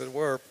as if it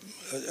were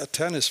a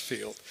tennis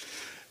field.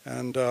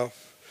 And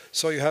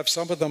so you have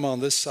some of them on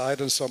this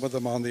side and some of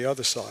them on the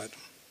other side.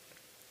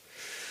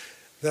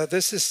 Now,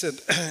 this is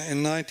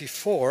in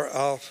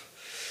 '94.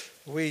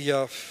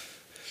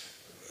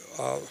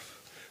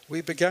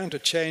 We began to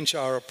change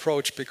our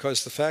approach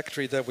because the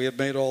factory that we had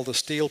made all the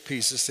steel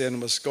pieces in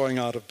was going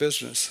out of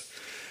business.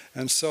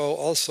 And so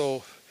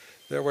also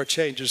there were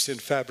changes in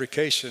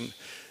fabrication.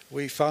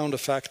 We found a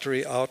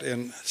factory out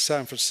in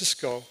San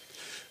Francisco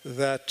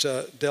that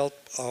dealt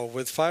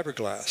with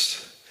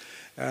fiberglass.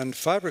 And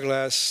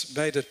fiberglass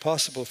made it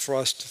possible for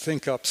us to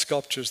think up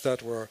sculptures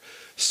that were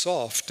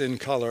soft in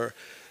color,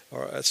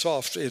 or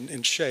soft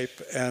in shape,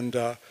 and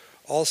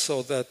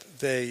also that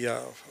they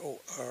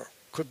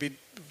could be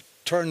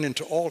turned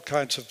into all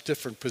kinds of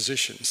different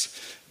positions.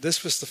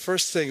 This was the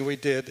first thing we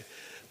did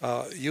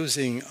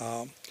using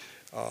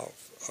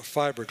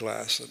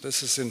fiberglass.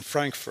 This is in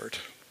Frankfurt.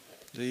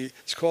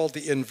 It's called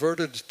the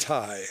inverted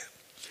tie.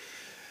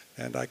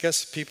 And I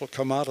guess people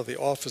come out of the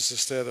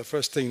offices there, the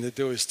first thing they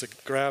do is to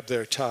grab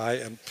their tie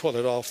and pull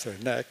it off their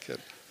neck.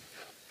 And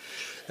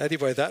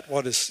anyway, that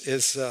one is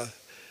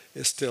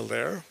still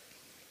there.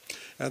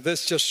 And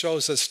this just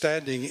shows us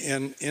standing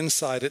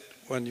inside it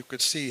when you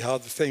could see how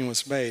the thing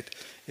was made.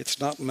 It's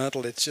not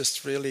metal, it's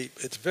just really,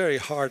 it's very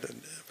hard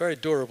and very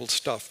durable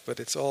stuff, but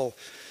it's all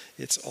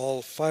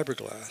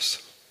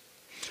fiberglass.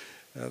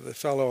 The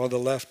fellow on the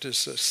left is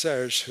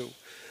Serge, who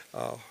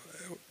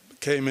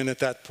came in at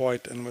that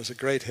point and was a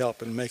great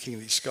help in making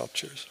these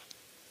sculptures.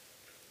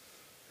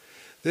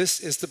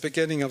 This is the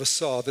beginning of a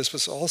saw. This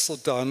was also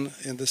done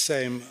in the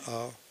same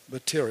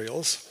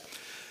materials.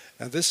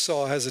 And this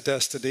saw has a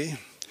destiny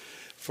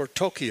for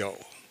Tokyo,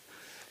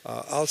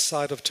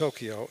 outside of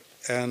Tokyo.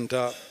 And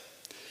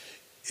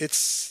it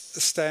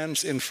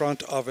stands in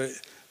front of a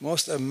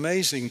most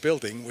amazing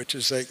building, which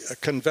is a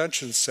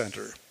convention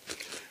center,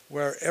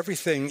 where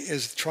everything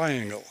is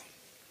triangle.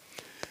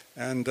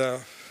 And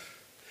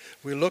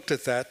we looked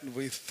at that and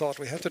we thought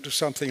we had to do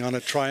something on a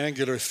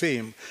triangular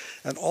theme.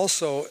 And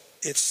also,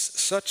 it's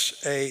such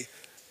a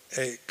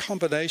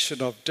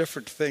combination of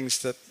different things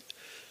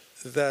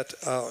that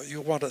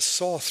you want to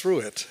saw through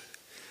it.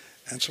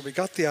 And so we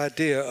got the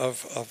idea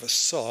of a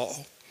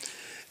saw.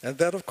 And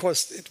then, of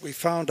course, we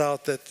found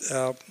out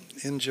that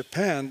in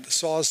Japan,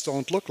 saws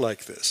don't look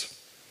like this,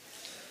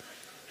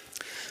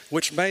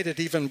 which made it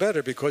even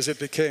better because it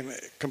became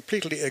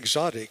completely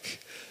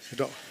exotic, you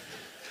know.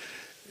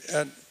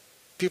 And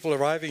people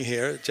arriving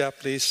here,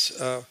 Japanese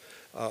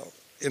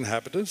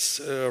inhabitants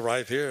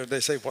arrive here and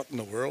they say, "What in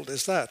the world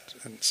is that?"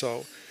 And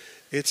so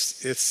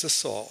it's a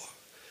saw.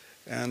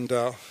 And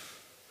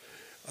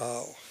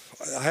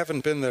I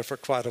haven't been there for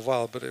quite a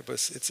while, but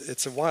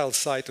it's a wild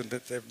site, and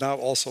they've now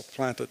also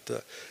planted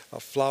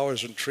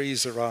flowers and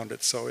trees around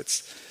it. So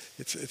it's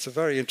a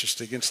very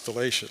interesting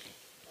installation.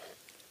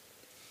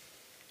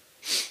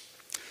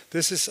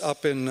 This is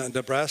up in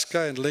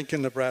Nebraska, in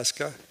Lincoln,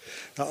 Nebraska.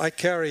 Now, I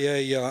carry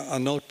a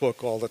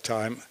notebook all the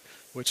time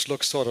which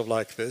looks sort of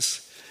like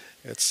this.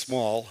 It's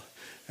small.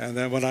 And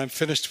then when I'm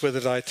finished with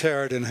it, I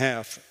tear it in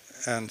half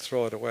and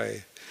throw it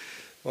away.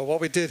 Well,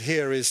 what we did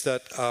here is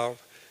that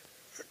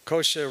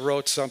Coosje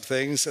wrote some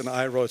things and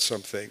I wrote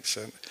some things.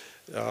 And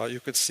you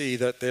could see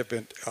that they've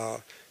been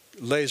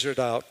lasered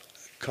out,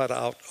 cut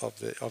out of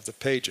the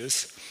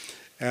pages.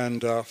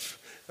 And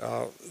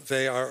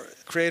they are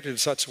created in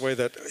such a way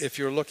that if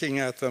you're looking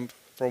at them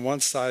from one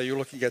side, you're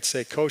looking at,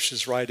 say,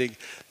 Coosje's writing,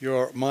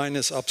 your mine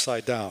is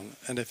upside down.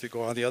 And if you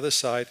go on the other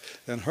side,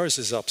 then hers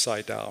is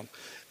upside down.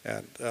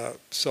 And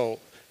so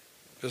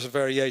there's a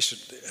variation.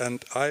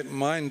 And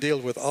mine deal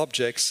with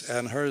objects,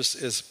 and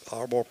hers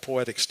are more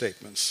poetic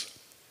statements.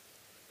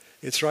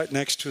 It's right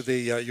next to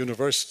the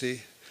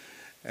university,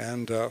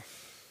 and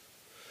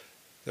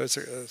there's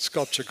a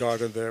sculpture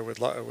garden there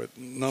with a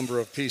number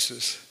of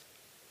pieces.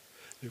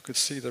 You could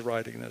see the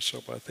writing there,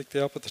 so I think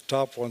the up at the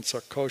top ones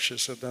are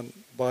Coosje's, and then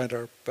mine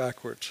are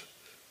backwards.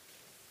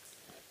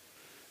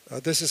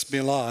 This is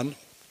Milan,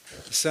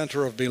 the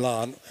center of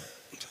Milan,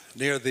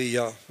 near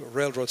the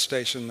railroad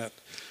station that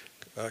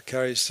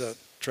carries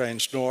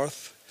trains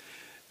north,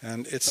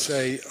 and it's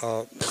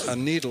a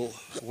needle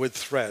with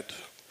thread,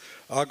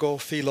 ago,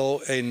 filo,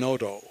 e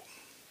nodo.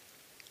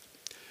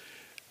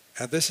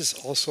 And this is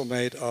also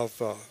made of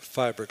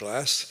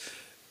fiberglass,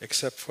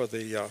 except for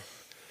the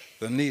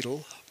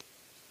needle.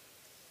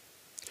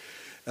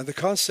 And the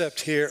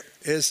concept here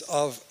is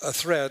of a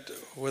thread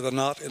with a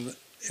knot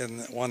in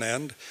one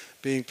end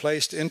being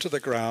placed into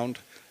the ground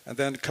and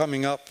then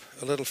coming up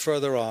a little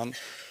further on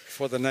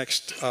for the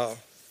next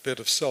bit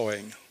of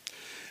sewing.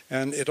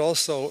 And it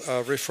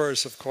also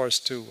refers, of course,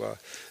 to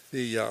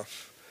the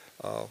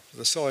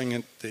sewing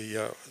in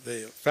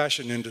the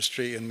fashion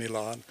industry in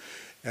Milan,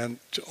 and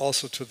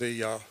also to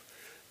the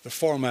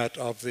format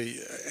of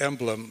the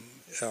emblem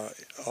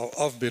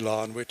of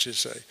Milan, which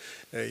is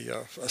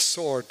a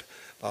sword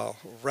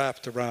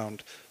wrapped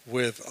around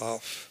with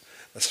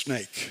a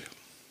snake.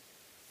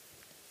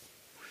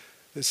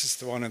 This is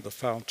the one in the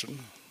fountain.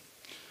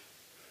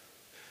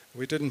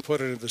 We didn't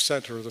put it in the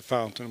center of the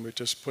fountain, we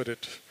just put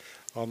it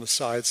on the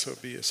side so it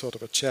would be a sort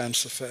of a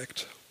chance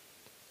effect.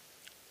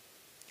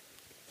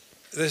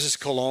 This is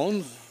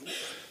Cologne.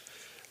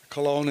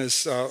 Cologne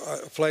is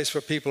a place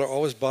where people are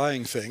always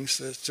buying things.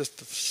 It's just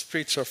the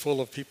streets are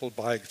full of people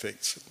buying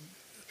things.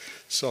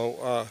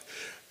 So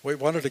we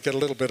wanted to get a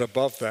little bit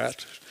above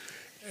that.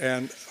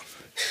 And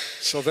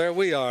so there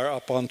we are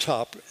up on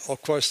top.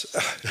 Of course,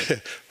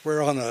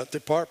 we're on a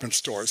department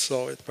store,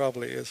 so it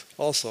probably is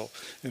also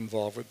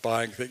involved with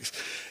buying things.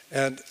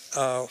 And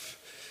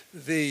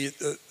the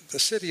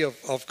city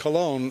of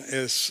Cologne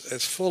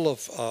is full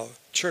of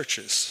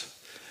churches.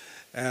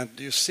 And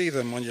you see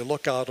them when you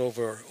look out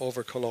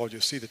over Cologne, you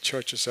see the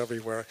churches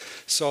everywhere.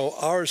 So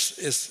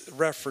ours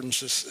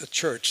references a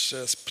church,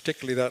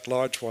 particularly that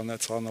large one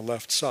that's on the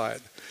left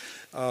side.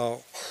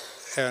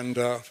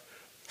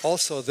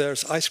 Also,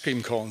 there's ice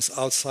cream cones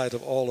outside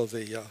of all of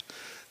the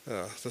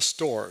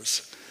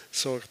stores.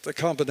 So the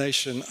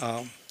combination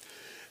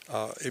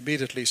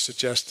immediately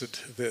suggested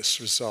this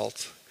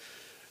result.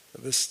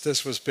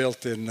 This was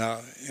built in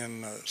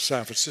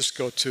San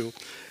Francisco too,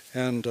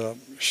 and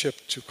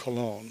shipped to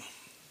Cologne.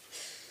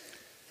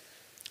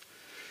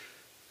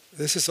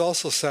 This is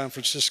also San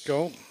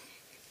Francisco,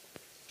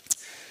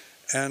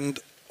 and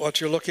what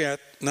you're looking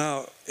at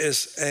now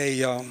is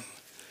an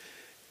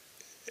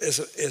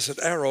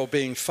arrow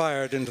being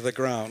fired into the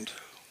ground.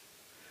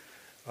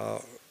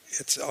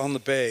 It's on the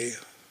bay,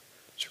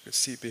 which you can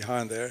see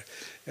behind there.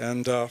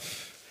 And San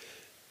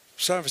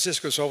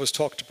Francisco is always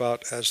talked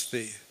about as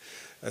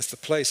the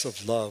place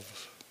of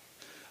love.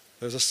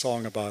 There's a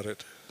song about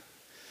it.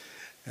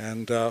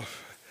 And I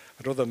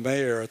know the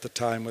mayor at the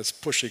time was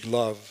pushing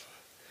love.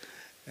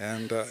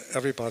 And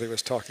everybody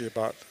was talking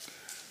about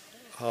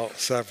how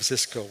San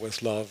Francisco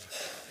was love.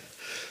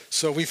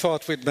 So we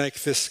thought we'd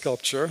make this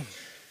sculpture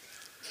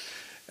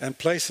and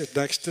place it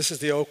next. This is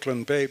the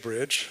Oakland Bay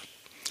Bridge,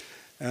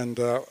 and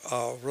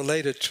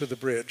related to the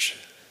bridge.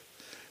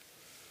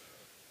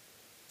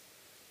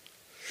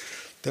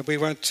 Then we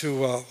went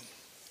to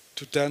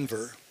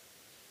Denver.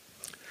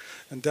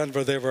 In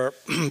Denver, they were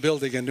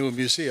building a new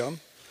museum.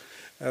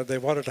 They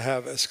wanted to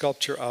have a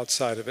sculpture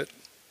outside of it,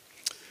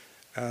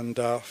 and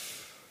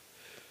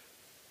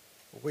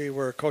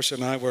Coosje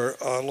and I were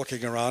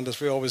looking around, as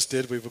we always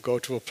did. We would go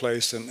to a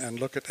place and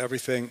look at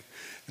everything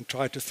and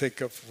try to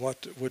think of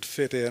what would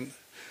fit in.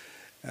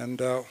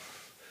 And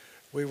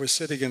we were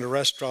sitting in a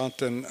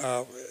restaurant, and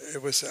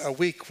it was a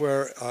week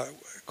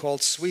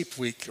called Sweep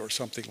Week or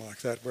something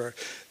like that, where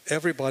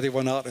everybody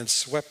went out and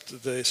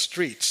swept the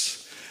streets.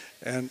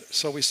 And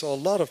so we saw a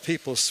lot of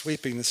people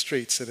sweeping the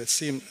streets, and it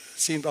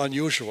seemed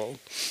unusual.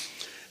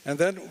 And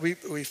then we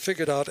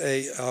figured out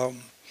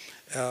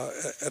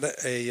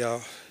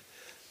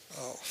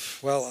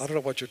well, I don't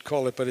know what you'd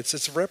call it, but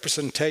it's a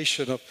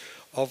representation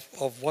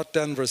of what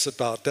Denver is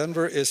about.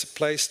 Denver is a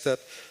place that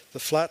the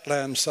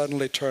flatland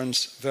suddenly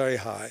turns very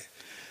high,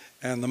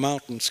 and the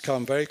mountains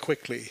come very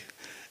quickly.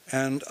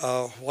 And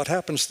what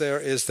happens there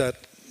is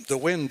that the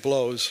wind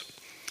blows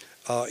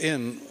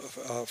in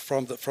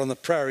from the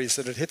prairies,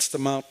 and it hits the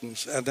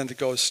mountains, and then it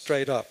goes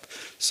straight up.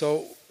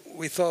 So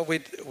we thought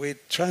we'd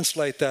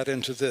translate that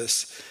into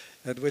this,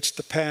 at which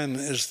the pan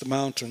is the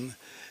mountain,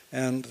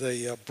 and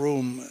the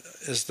broom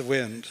is the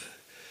wind.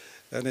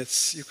 And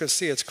you can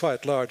see it's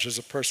quite large. There's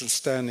a person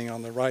standing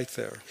on the right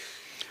there.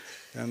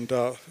 And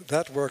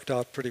that worked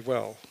out pretty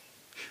well.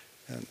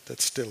 And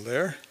that's still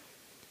there.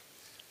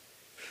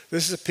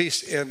 This is a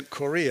piece in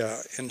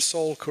Korea, in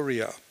Seoul,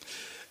 Korea.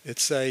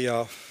 It's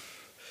a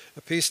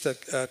piece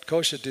that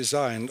Coosje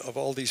designed of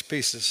all these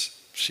pieces.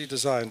 She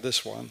designed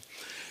this one.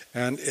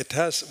 And it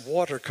has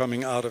water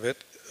coming out of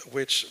it,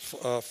 which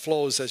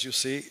flows, as you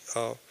see,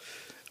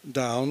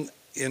 down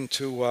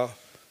into,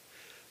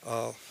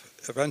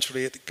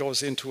 eventually it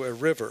goes into a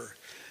river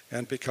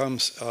and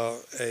becomes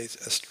a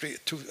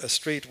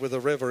street with a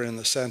river in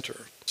the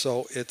center.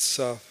 So it's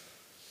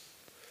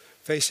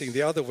facing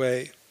the other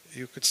way.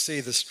 You could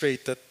see the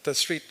street, that the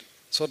street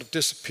sort of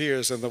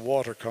disappears and the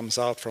water comes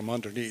out from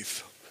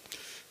underneath.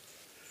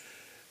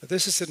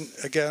 This is,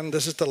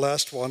 this is the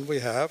last one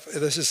we have.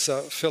 This is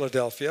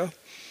Philadelphia,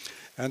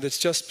 and it's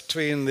just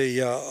between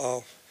the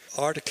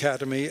Art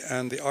Academy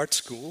and the art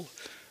school.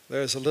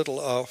 There's a little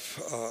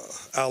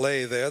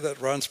alley there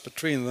that runs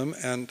between them,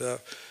 and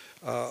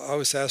I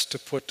was asked to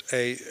put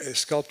a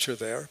sculpture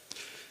there.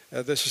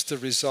 This is the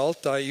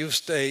result. I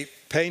used a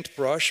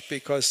paintbrush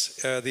because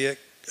the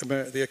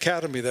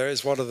academy there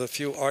is one of the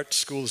few art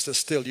schools that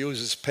still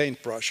uses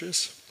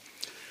paintbrushes.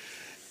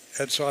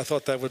 And so I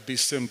thought that would be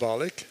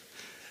symbolic.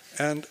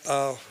 And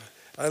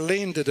I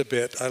leaned it a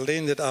bit. I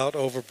leaned it out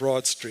over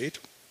Broad Street.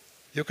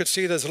 You could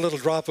see there's a little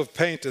drop of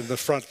paint in the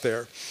front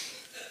there.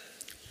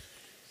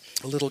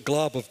 A little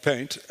glob of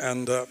paint.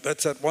 And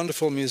that's that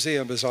wonderful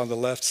museum is on the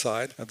left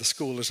side, and the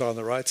school is on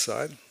the right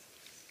side.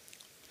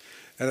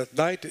 And at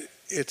night,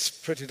 it's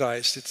pretty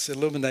nice. It's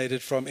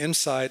illuminated from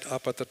inside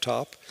up at the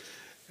top,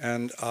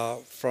 and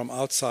from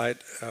outside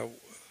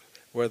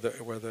where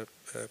the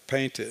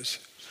paint is.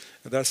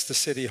 And that's the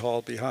city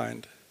hall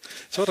behind.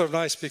 Sort of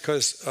nice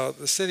because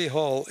the city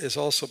hall is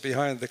also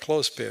behind the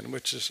clothespin,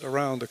 which is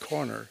around the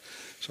corner.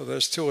 So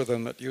there's two of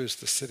them that use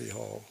the city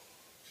hall.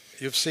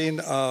 You've seen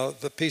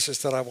the pieces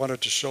that I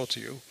wanted to show to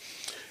you,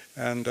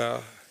 and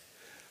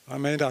I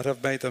may not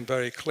have made them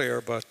very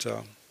clear, but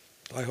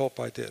I hope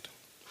I did.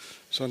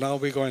 So now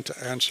we're going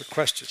to answer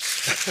questions.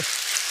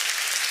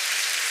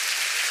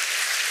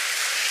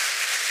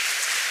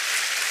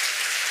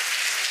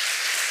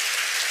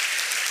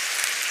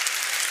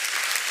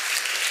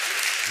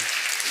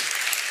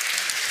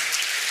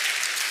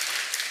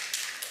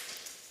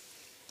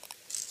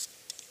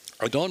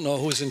 I don't know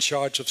who's in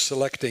charge of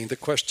selecting the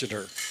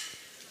questioner.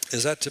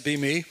 Is that to be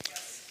me?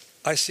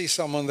 I see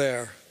someone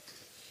there.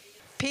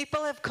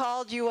 People have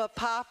called you a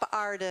pop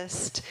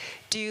artist.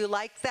 Do you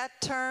like that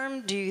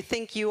term? Do you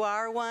think you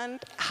are one?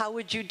 How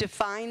would you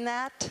define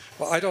that?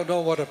 Well, I don't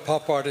know what a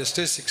pop artist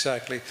is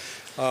exactly.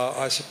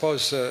 I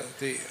suppose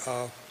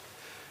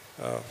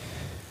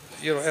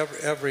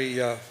every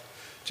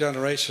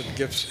generation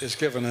is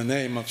given a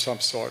name of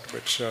some sort,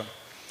 which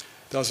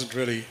doesn't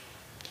really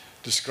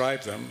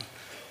describe them.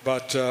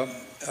 But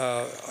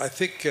I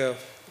think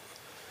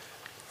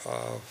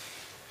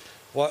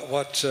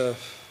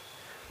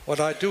what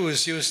I do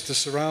is use the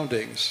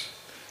surroundings.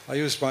 I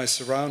use my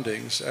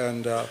surroundings,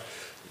 and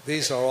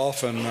these are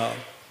often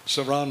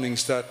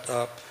surroundings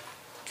that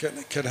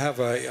can have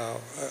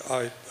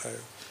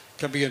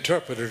can be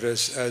interpreted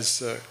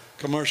as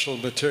commercial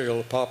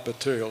material, pop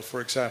material. For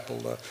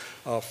example,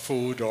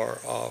 food or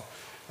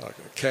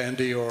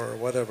candy or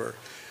whatever.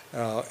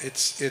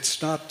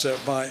 It's not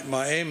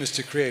my aim is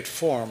to create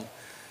form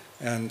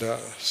and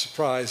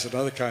surprise and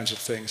other kinds of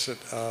things.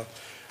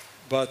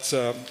 But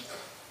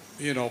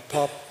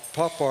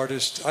pop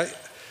artists.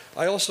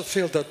 I also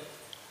feel that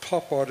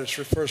pop artist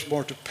refers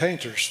more to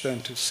painters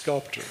than to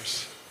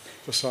sculptors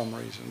for some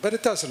reason. But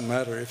it doesn't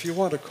matter. If you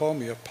want to call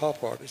me a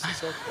pop artist,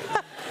 it's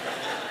okay.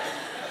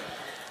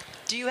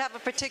 Do you have a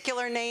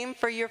particular name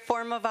for your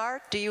form of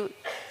art? Do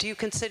you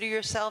consider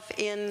yourself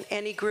in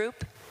any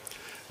group?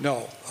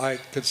 No, I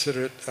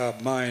consider it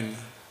mine.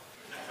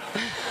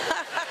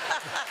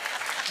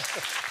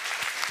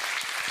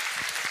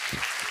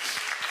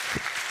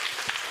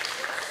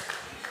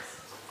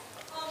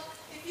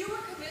 If you were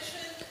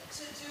commissioned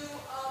to do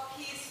a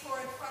piece for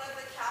in front of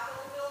the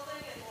Capitol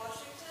building in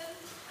Washington,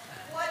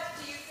 what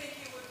do you think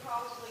you would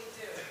probably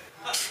do?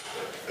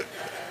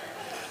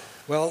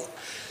 Well,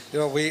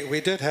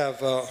 we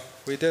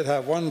did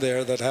have one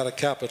there that had a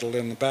Capitol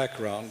in the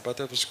background, but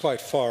it was quite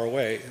far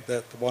away.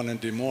 That the one in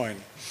Des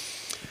Moines.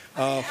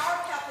 Our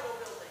Capitol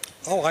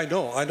building.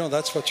 Oh, I know.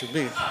 That's what you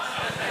mean.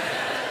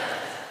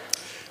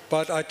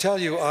 But I tell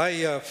you,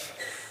 I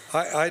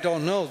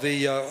don't know.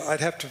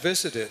 I'd have to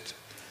visit it.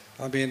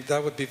 I mean,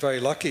 that would be very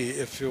lucky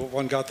if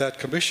one got that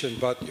commission.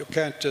 But you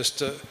can't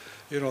just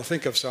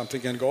think of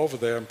something and go over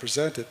there and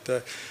present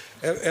it.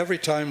 Every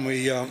time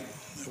we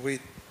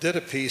did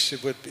a piece,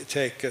 it would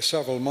take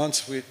several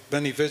months,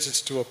 many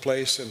visits to a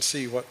place and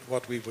see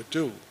what we would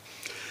do.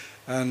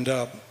 And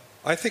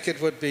I think it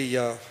would be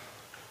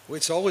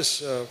it's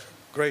always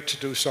great to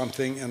do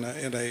something in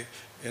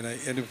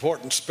an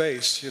important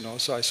space, you know.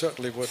 So I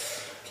certainly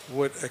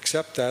would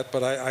accept that,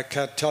 but I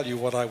can't tell you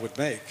what I would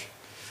make.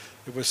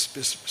 It was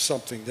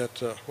something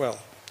that, well,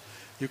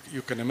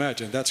 you can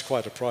imagine. That's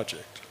quite a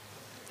project.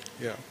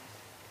 Yeah.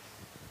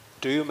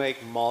 Do you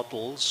make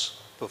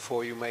models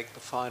before you make the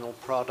final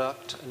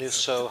product? And if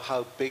so,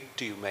 how big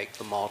do you make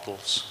the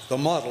models? The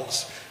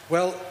models.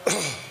 Well,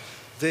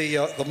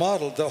 the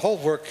model, the whole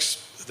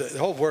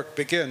work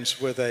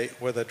begins with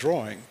a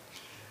drawing,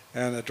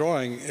 and a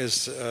drawing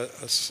is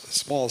a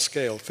small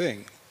scale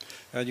thing,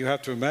 and you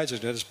have to imagine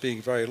it as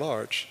being very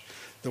large,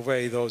 the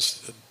way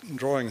those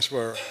drawings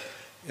were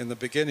in the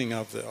beginning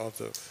of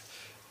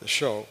the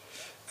show,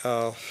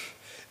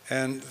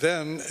 and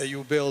then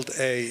you build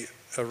a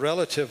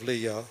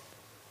relatively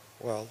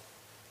well,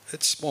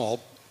 it's small,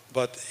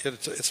 but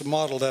it's a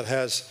model that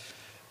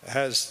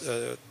has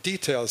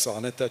details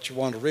on it that you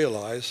want to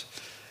realize,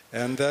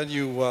 and then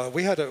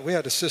we had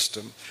a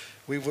system.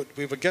 We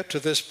would get to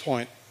this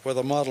point where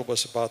the model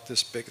was about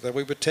this big. Then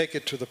we would take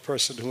it to the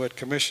person who had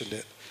commissioned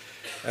it,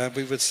 and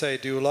we would say,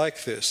 "Do you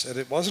like this?" And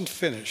it wasn't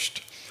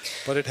finished,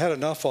 but it had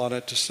enough on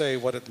it to say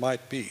what it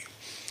might be,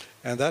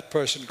 and that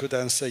person could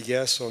then say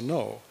yes or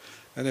no.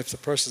 And if the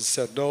person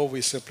said no,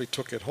 we simply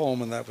took it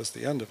home, and that was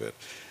the end of it.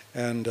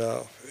 And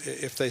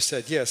if they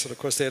said yes, and of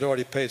course they had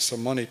already paid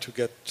some money to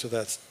get to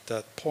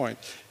that point,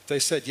 if they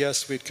said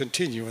yes, we'd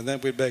continue, and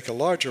then we'd make a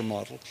larger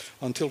model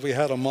until we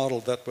had a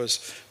model that was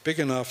big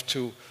enough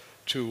to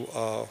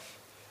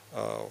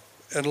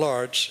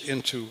enlarge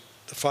into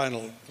the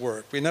final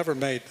work. We never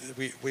made,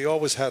 we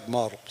always had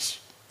models.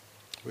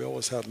 We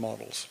always had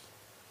models.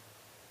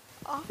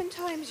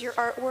 Oftentimes your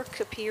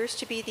artwork appears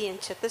to be the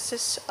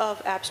antithesis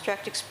of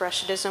abstract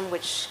expressionism,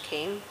 which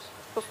came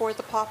before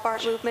the pop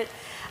art movement.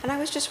 And I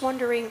was just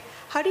wondering,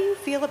 how do you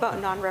feel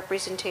about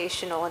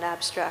non-representational and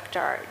abstract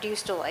art? Do you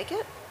still like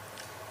it?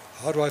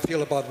 How do I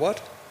feel about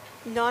what?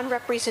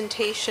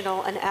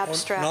 Non-representational and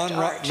abstract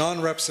art.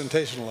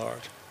 Non-representational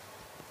art.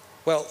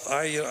 Well,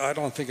 I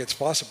don't think it's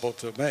possible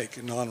to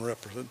make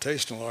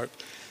non-representational art.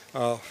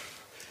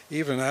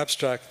 Even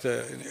abstract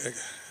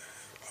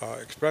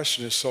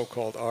expressionist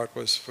so-called art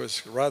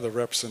was rather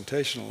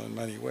representational in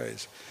many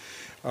ways.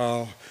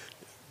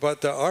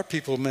 But there are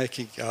people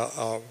making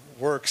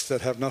works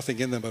that have nothing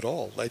in them at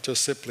all. They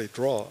just simply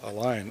draw a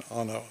line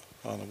on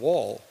a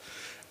wall.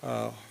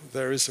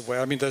 There is a way.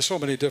 I mean, there's so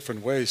many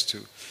different ways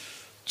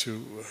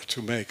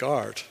to make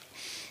art.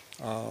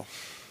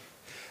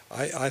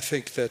 I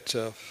think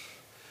that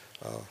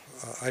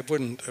I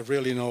wouldn't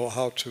really know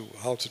how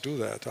to do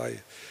that.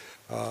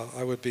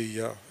 I would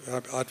be.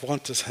 I'd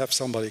want to have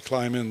somebody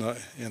climb in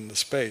the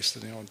space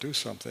and do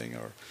something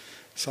or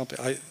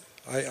something.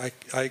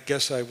 I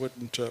guess I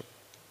wouldn't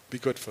be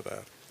good for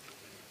that.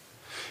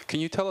 Can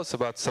you tell us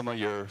about some of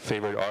your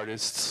favorite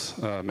artists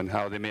and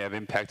how they may have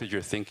impacted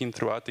your thinking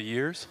throughout the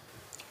years?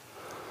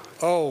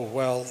 Oh,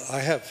 well, I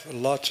have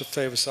lots of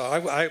favorites.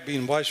 I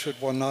mean, why should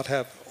one not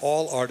have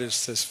all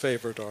artists as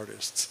favorite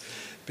artists?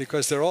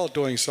 Because they're all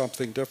doing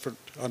something different.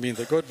 I mean,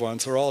 the good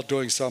ones are all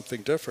doing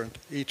something different,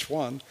 each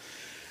one.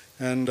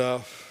 And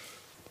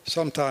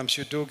sometimes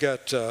you do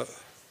get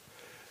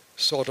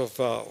sort of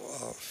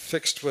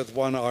fixed with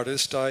one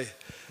artist.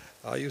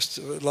 I used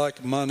to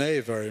like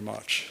Manet very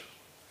much,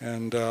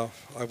 and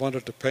I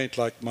wanted to paint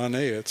like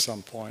Manet at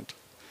some point.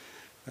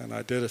 And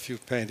I did a few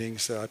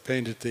paintings. I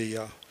painted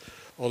the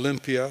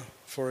Olympia,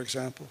 for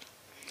example,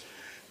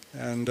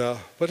 and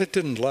but it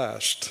didn't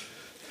last.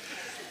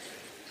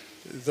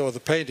 Though the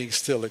painting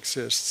still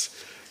exists,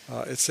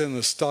 it's in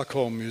the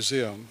Stockholm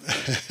Museum.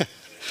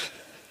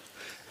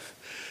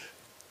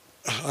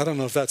 I don't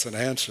know if that's an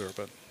answer,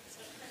 but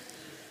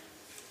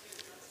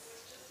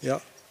yeah.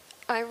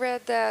 I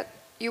read that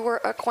you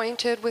were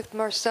acquainted with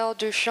Marcel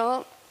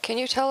Duchamp. Can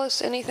you tell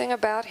us anything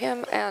about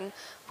him and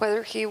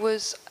whether he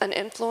was an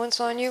influence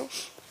on you?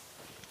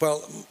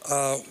 Well,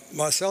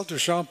 Marcel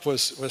Duchamp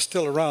was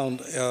still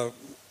around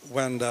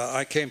when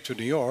I came to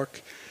New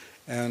York,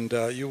 and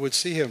you would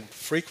see him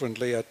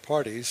frequently at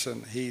parties,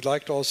 and he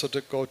liked also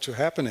to go to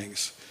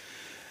happenings.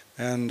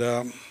 And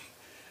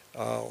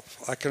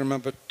I can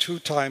remember 2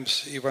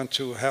 times he went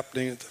to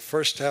happening. The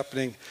first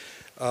happening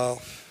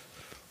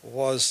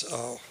was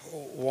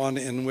one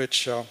in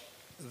which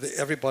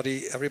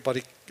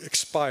everybody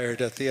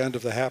expired at the end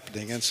of the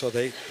happening, and so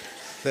they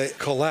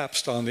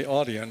collapsed on the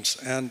audience.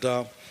 And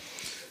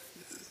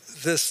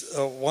this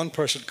one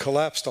person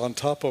collapsed on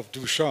top of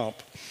Duchamp,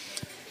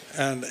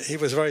 and he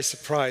was very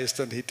surprised,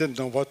 and he didn't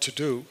know what to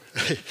do.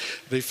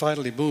 They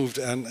finally moved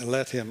and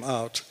let him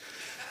out.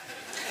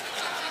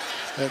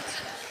 And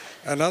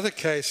another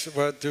case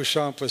where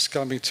Duchamp was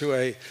coming to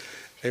a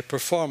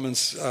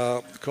performance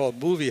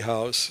called Movie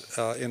House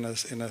in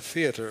a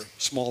theater,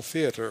 small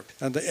theater,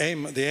 and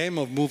the aim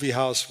of Movie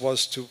House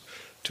was to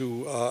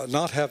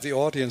not have the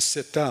audience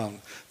sit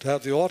down, to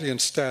have the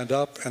audience stand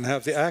up and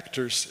have the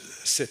actors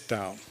sit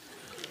down.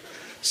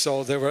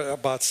 So there were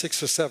about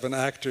 6 or 7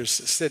 actors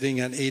sitting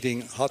and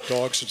eating hot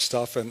dogs and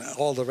stuff, and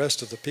all the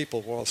rest of the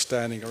people were all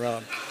standing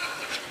around.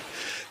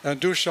 And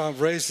Duchamp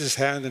raised his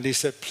hand and he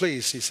said,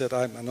 please, he said,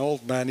 I'm an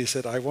old man. He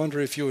said, I wonder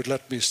if you would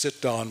let me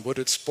sit down. Would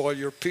it spoil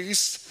your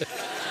piece?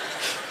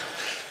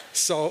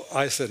 So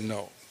I said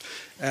no.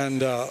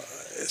 And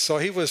so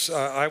he was,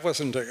 I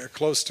wasn't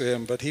close to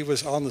him, but he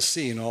was on the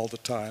scene all the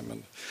time.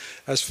 And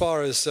as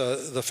far as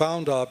the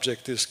found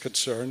object is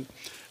concerned,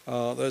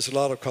 there's a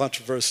lot of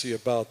controversy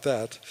about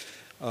that.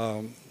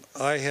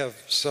 I have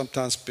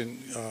sometimes been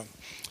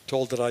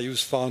told that I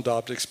use found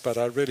objects, but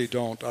I really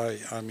don't.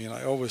 I mean,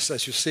 I always,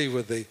 as you see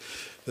with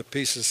the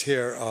pieces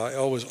here, I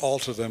always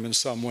alter them in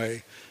some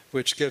way,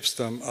 which gives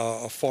them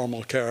a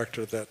formal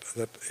character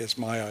that is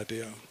my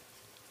idea.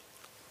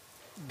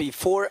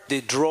 Before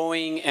the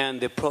drawing and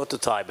the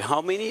prototype,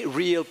 how many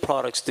real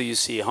products do you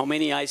see? How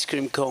many ice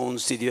cream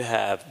cones did you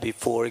have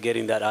before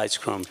getting that ice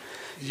cream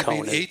cone?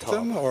 You mean eat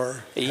them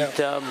or? Eat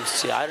them?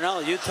 See, I don't know,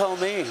 you tell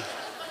me.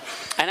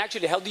 And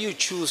actually, how do you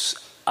choose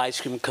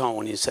ice cream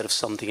cone instead of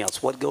something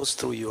else? What goes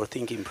through your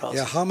thinking process?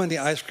 Yeah, how many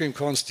ice cream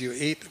cones do you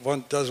eat?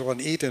 Does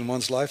one eat in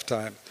one's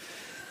lifetime?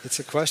 It's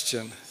a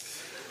question.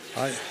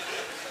 I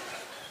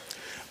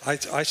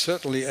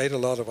certainly ate a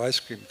lot of ice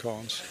cream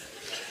cones.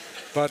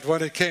 But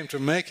when it came to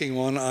making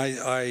one,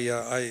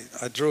 I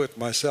drew it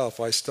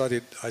myself. I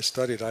studied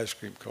ice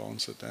cream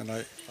cones, and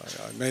I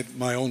made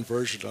my own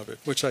version of it,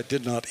 which I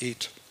did not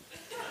eat.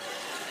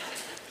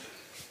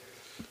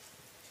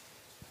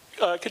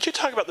 Could you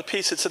talk about the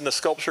piece that's in the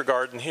sculpture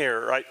garden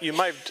here? Right? You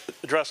might have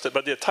addressed it,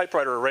 but the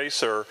typewriter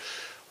eraser,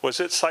 was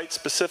it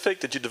site-specific?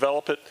 Did you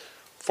develop it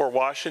for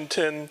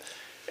Washington?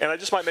 And I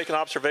just might make an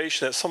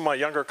observation that some of my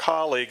younger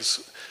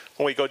colleaads,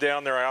 when we go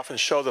down there, I often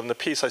show them the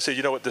piece. I say,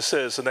 you know what this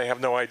is? And they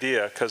have no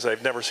idea because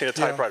they've never seen a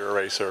typewriter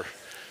eraser.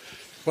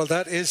 Well,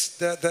 that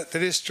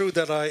is true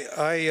that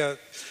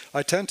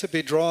I tend to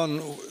be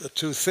drawn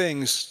to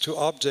things, to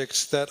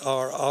objects that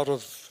are out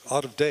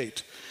of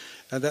date.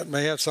 And that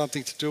may have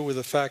something to do with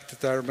the fact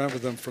that I remember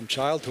them from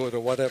childhood or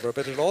whatever.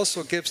 But it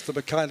also gives them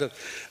a kind of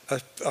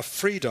a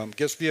freedom,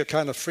 gives me a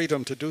kind of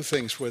freedom to do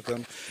things with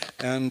them.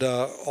 And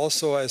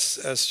also,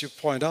 as you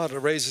point out, it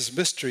raises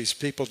mysteries.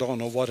 People don't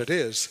know what it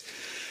is.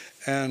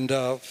 And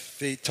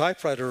the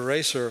typewriter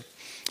eraser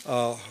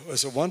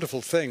was a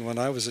wonderful thing. When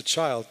I was a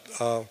child,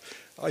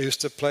 I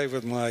used to play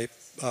with my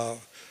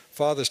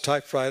father's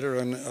typewriter,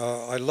 and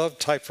I loved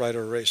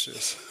typewriter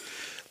erasers.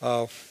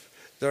 I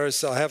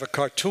have a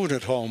cartoon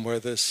at home where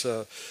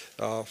the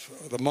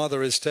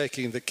mother is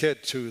taking the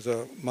kid to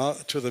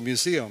the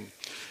museum,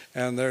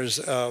 and there's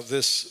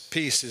this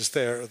piece is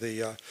there,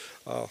 the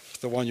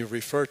one you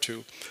refer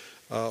to,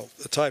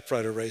 the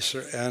typewriter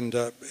eraser, and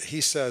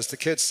the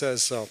kid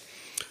says,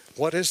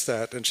 "What is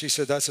that?" And she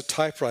said, "That's a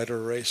typewriter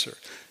eraser."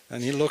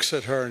 And he looks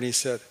at her and he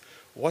said,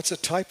 "What's a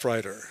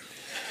typewriter?"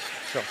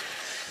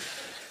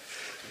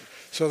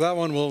 So that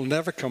one will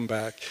never come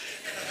back.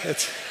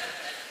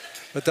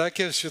 But that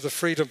gives you the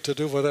freedom to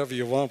do whatever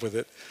you want with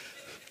it.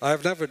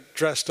 I've never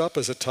dressed up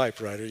as a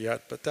typewriter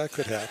yet, but that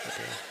could happen.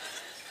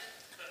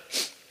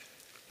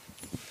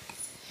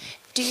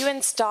 Do you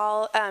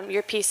install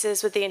your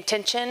pieces with the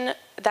intention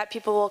that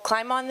people will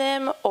climb on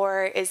them,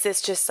 or is this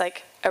just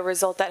like a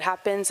result that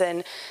happens,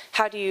 and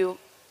how do you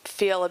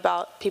feel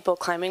about people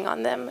climbing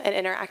on them and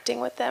interacting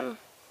with them?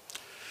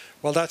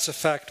 Well, that's a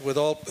fact with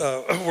all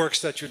works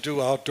that you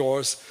do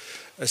outdoors,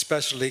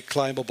 especially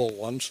climbable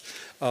ones.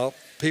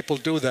 People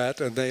do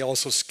that, and they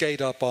also skate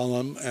up on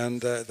them,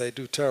 and they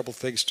do terrible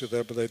things to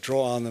them, but they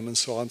draw on them and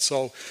so on.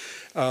 So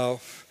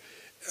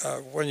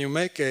when you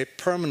make a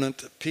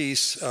permanent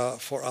piece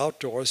for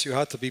outdoors, you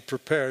have to be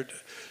prepared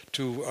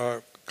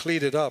to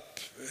clean it up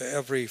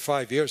every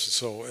 5 years or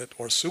so,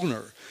 or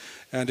sooner.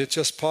 And it's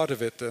just part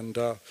of it, and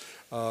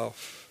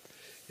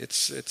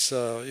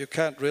you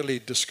can't really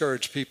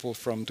discourage people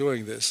from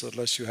doing this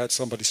unless you had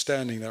somebody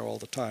standing there all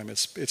the time.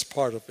 It's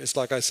part of, it's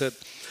like I said,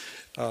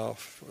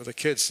 the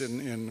kids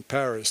in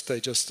Paris, they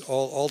just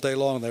all day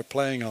long they're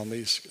playing on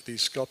these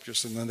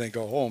sculptures, and then they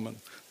go home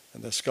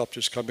and the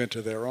sculptures come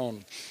into their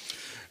own.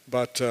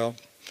 But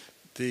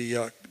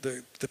the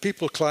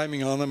people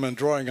climbing on them and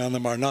drawing on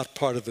them are not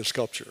part of the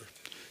sculpture.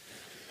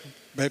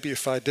 Maybe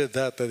if I did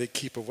that, they'd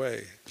keep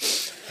away.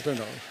 I don't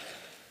know.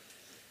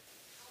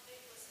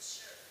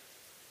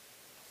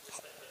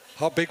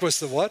 How big was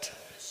the what?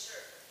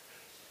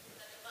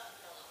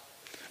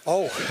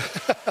 Oh.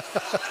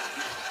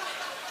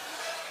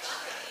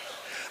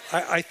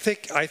 I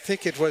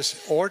think it was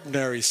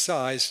ordinary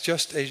size,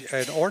 just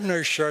an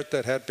ordinary shirt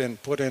that had been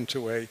put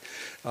into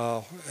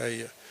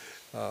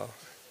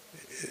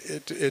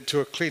into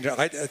a cleaner.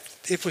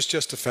 It was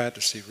just a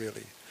fantasy,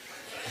 really.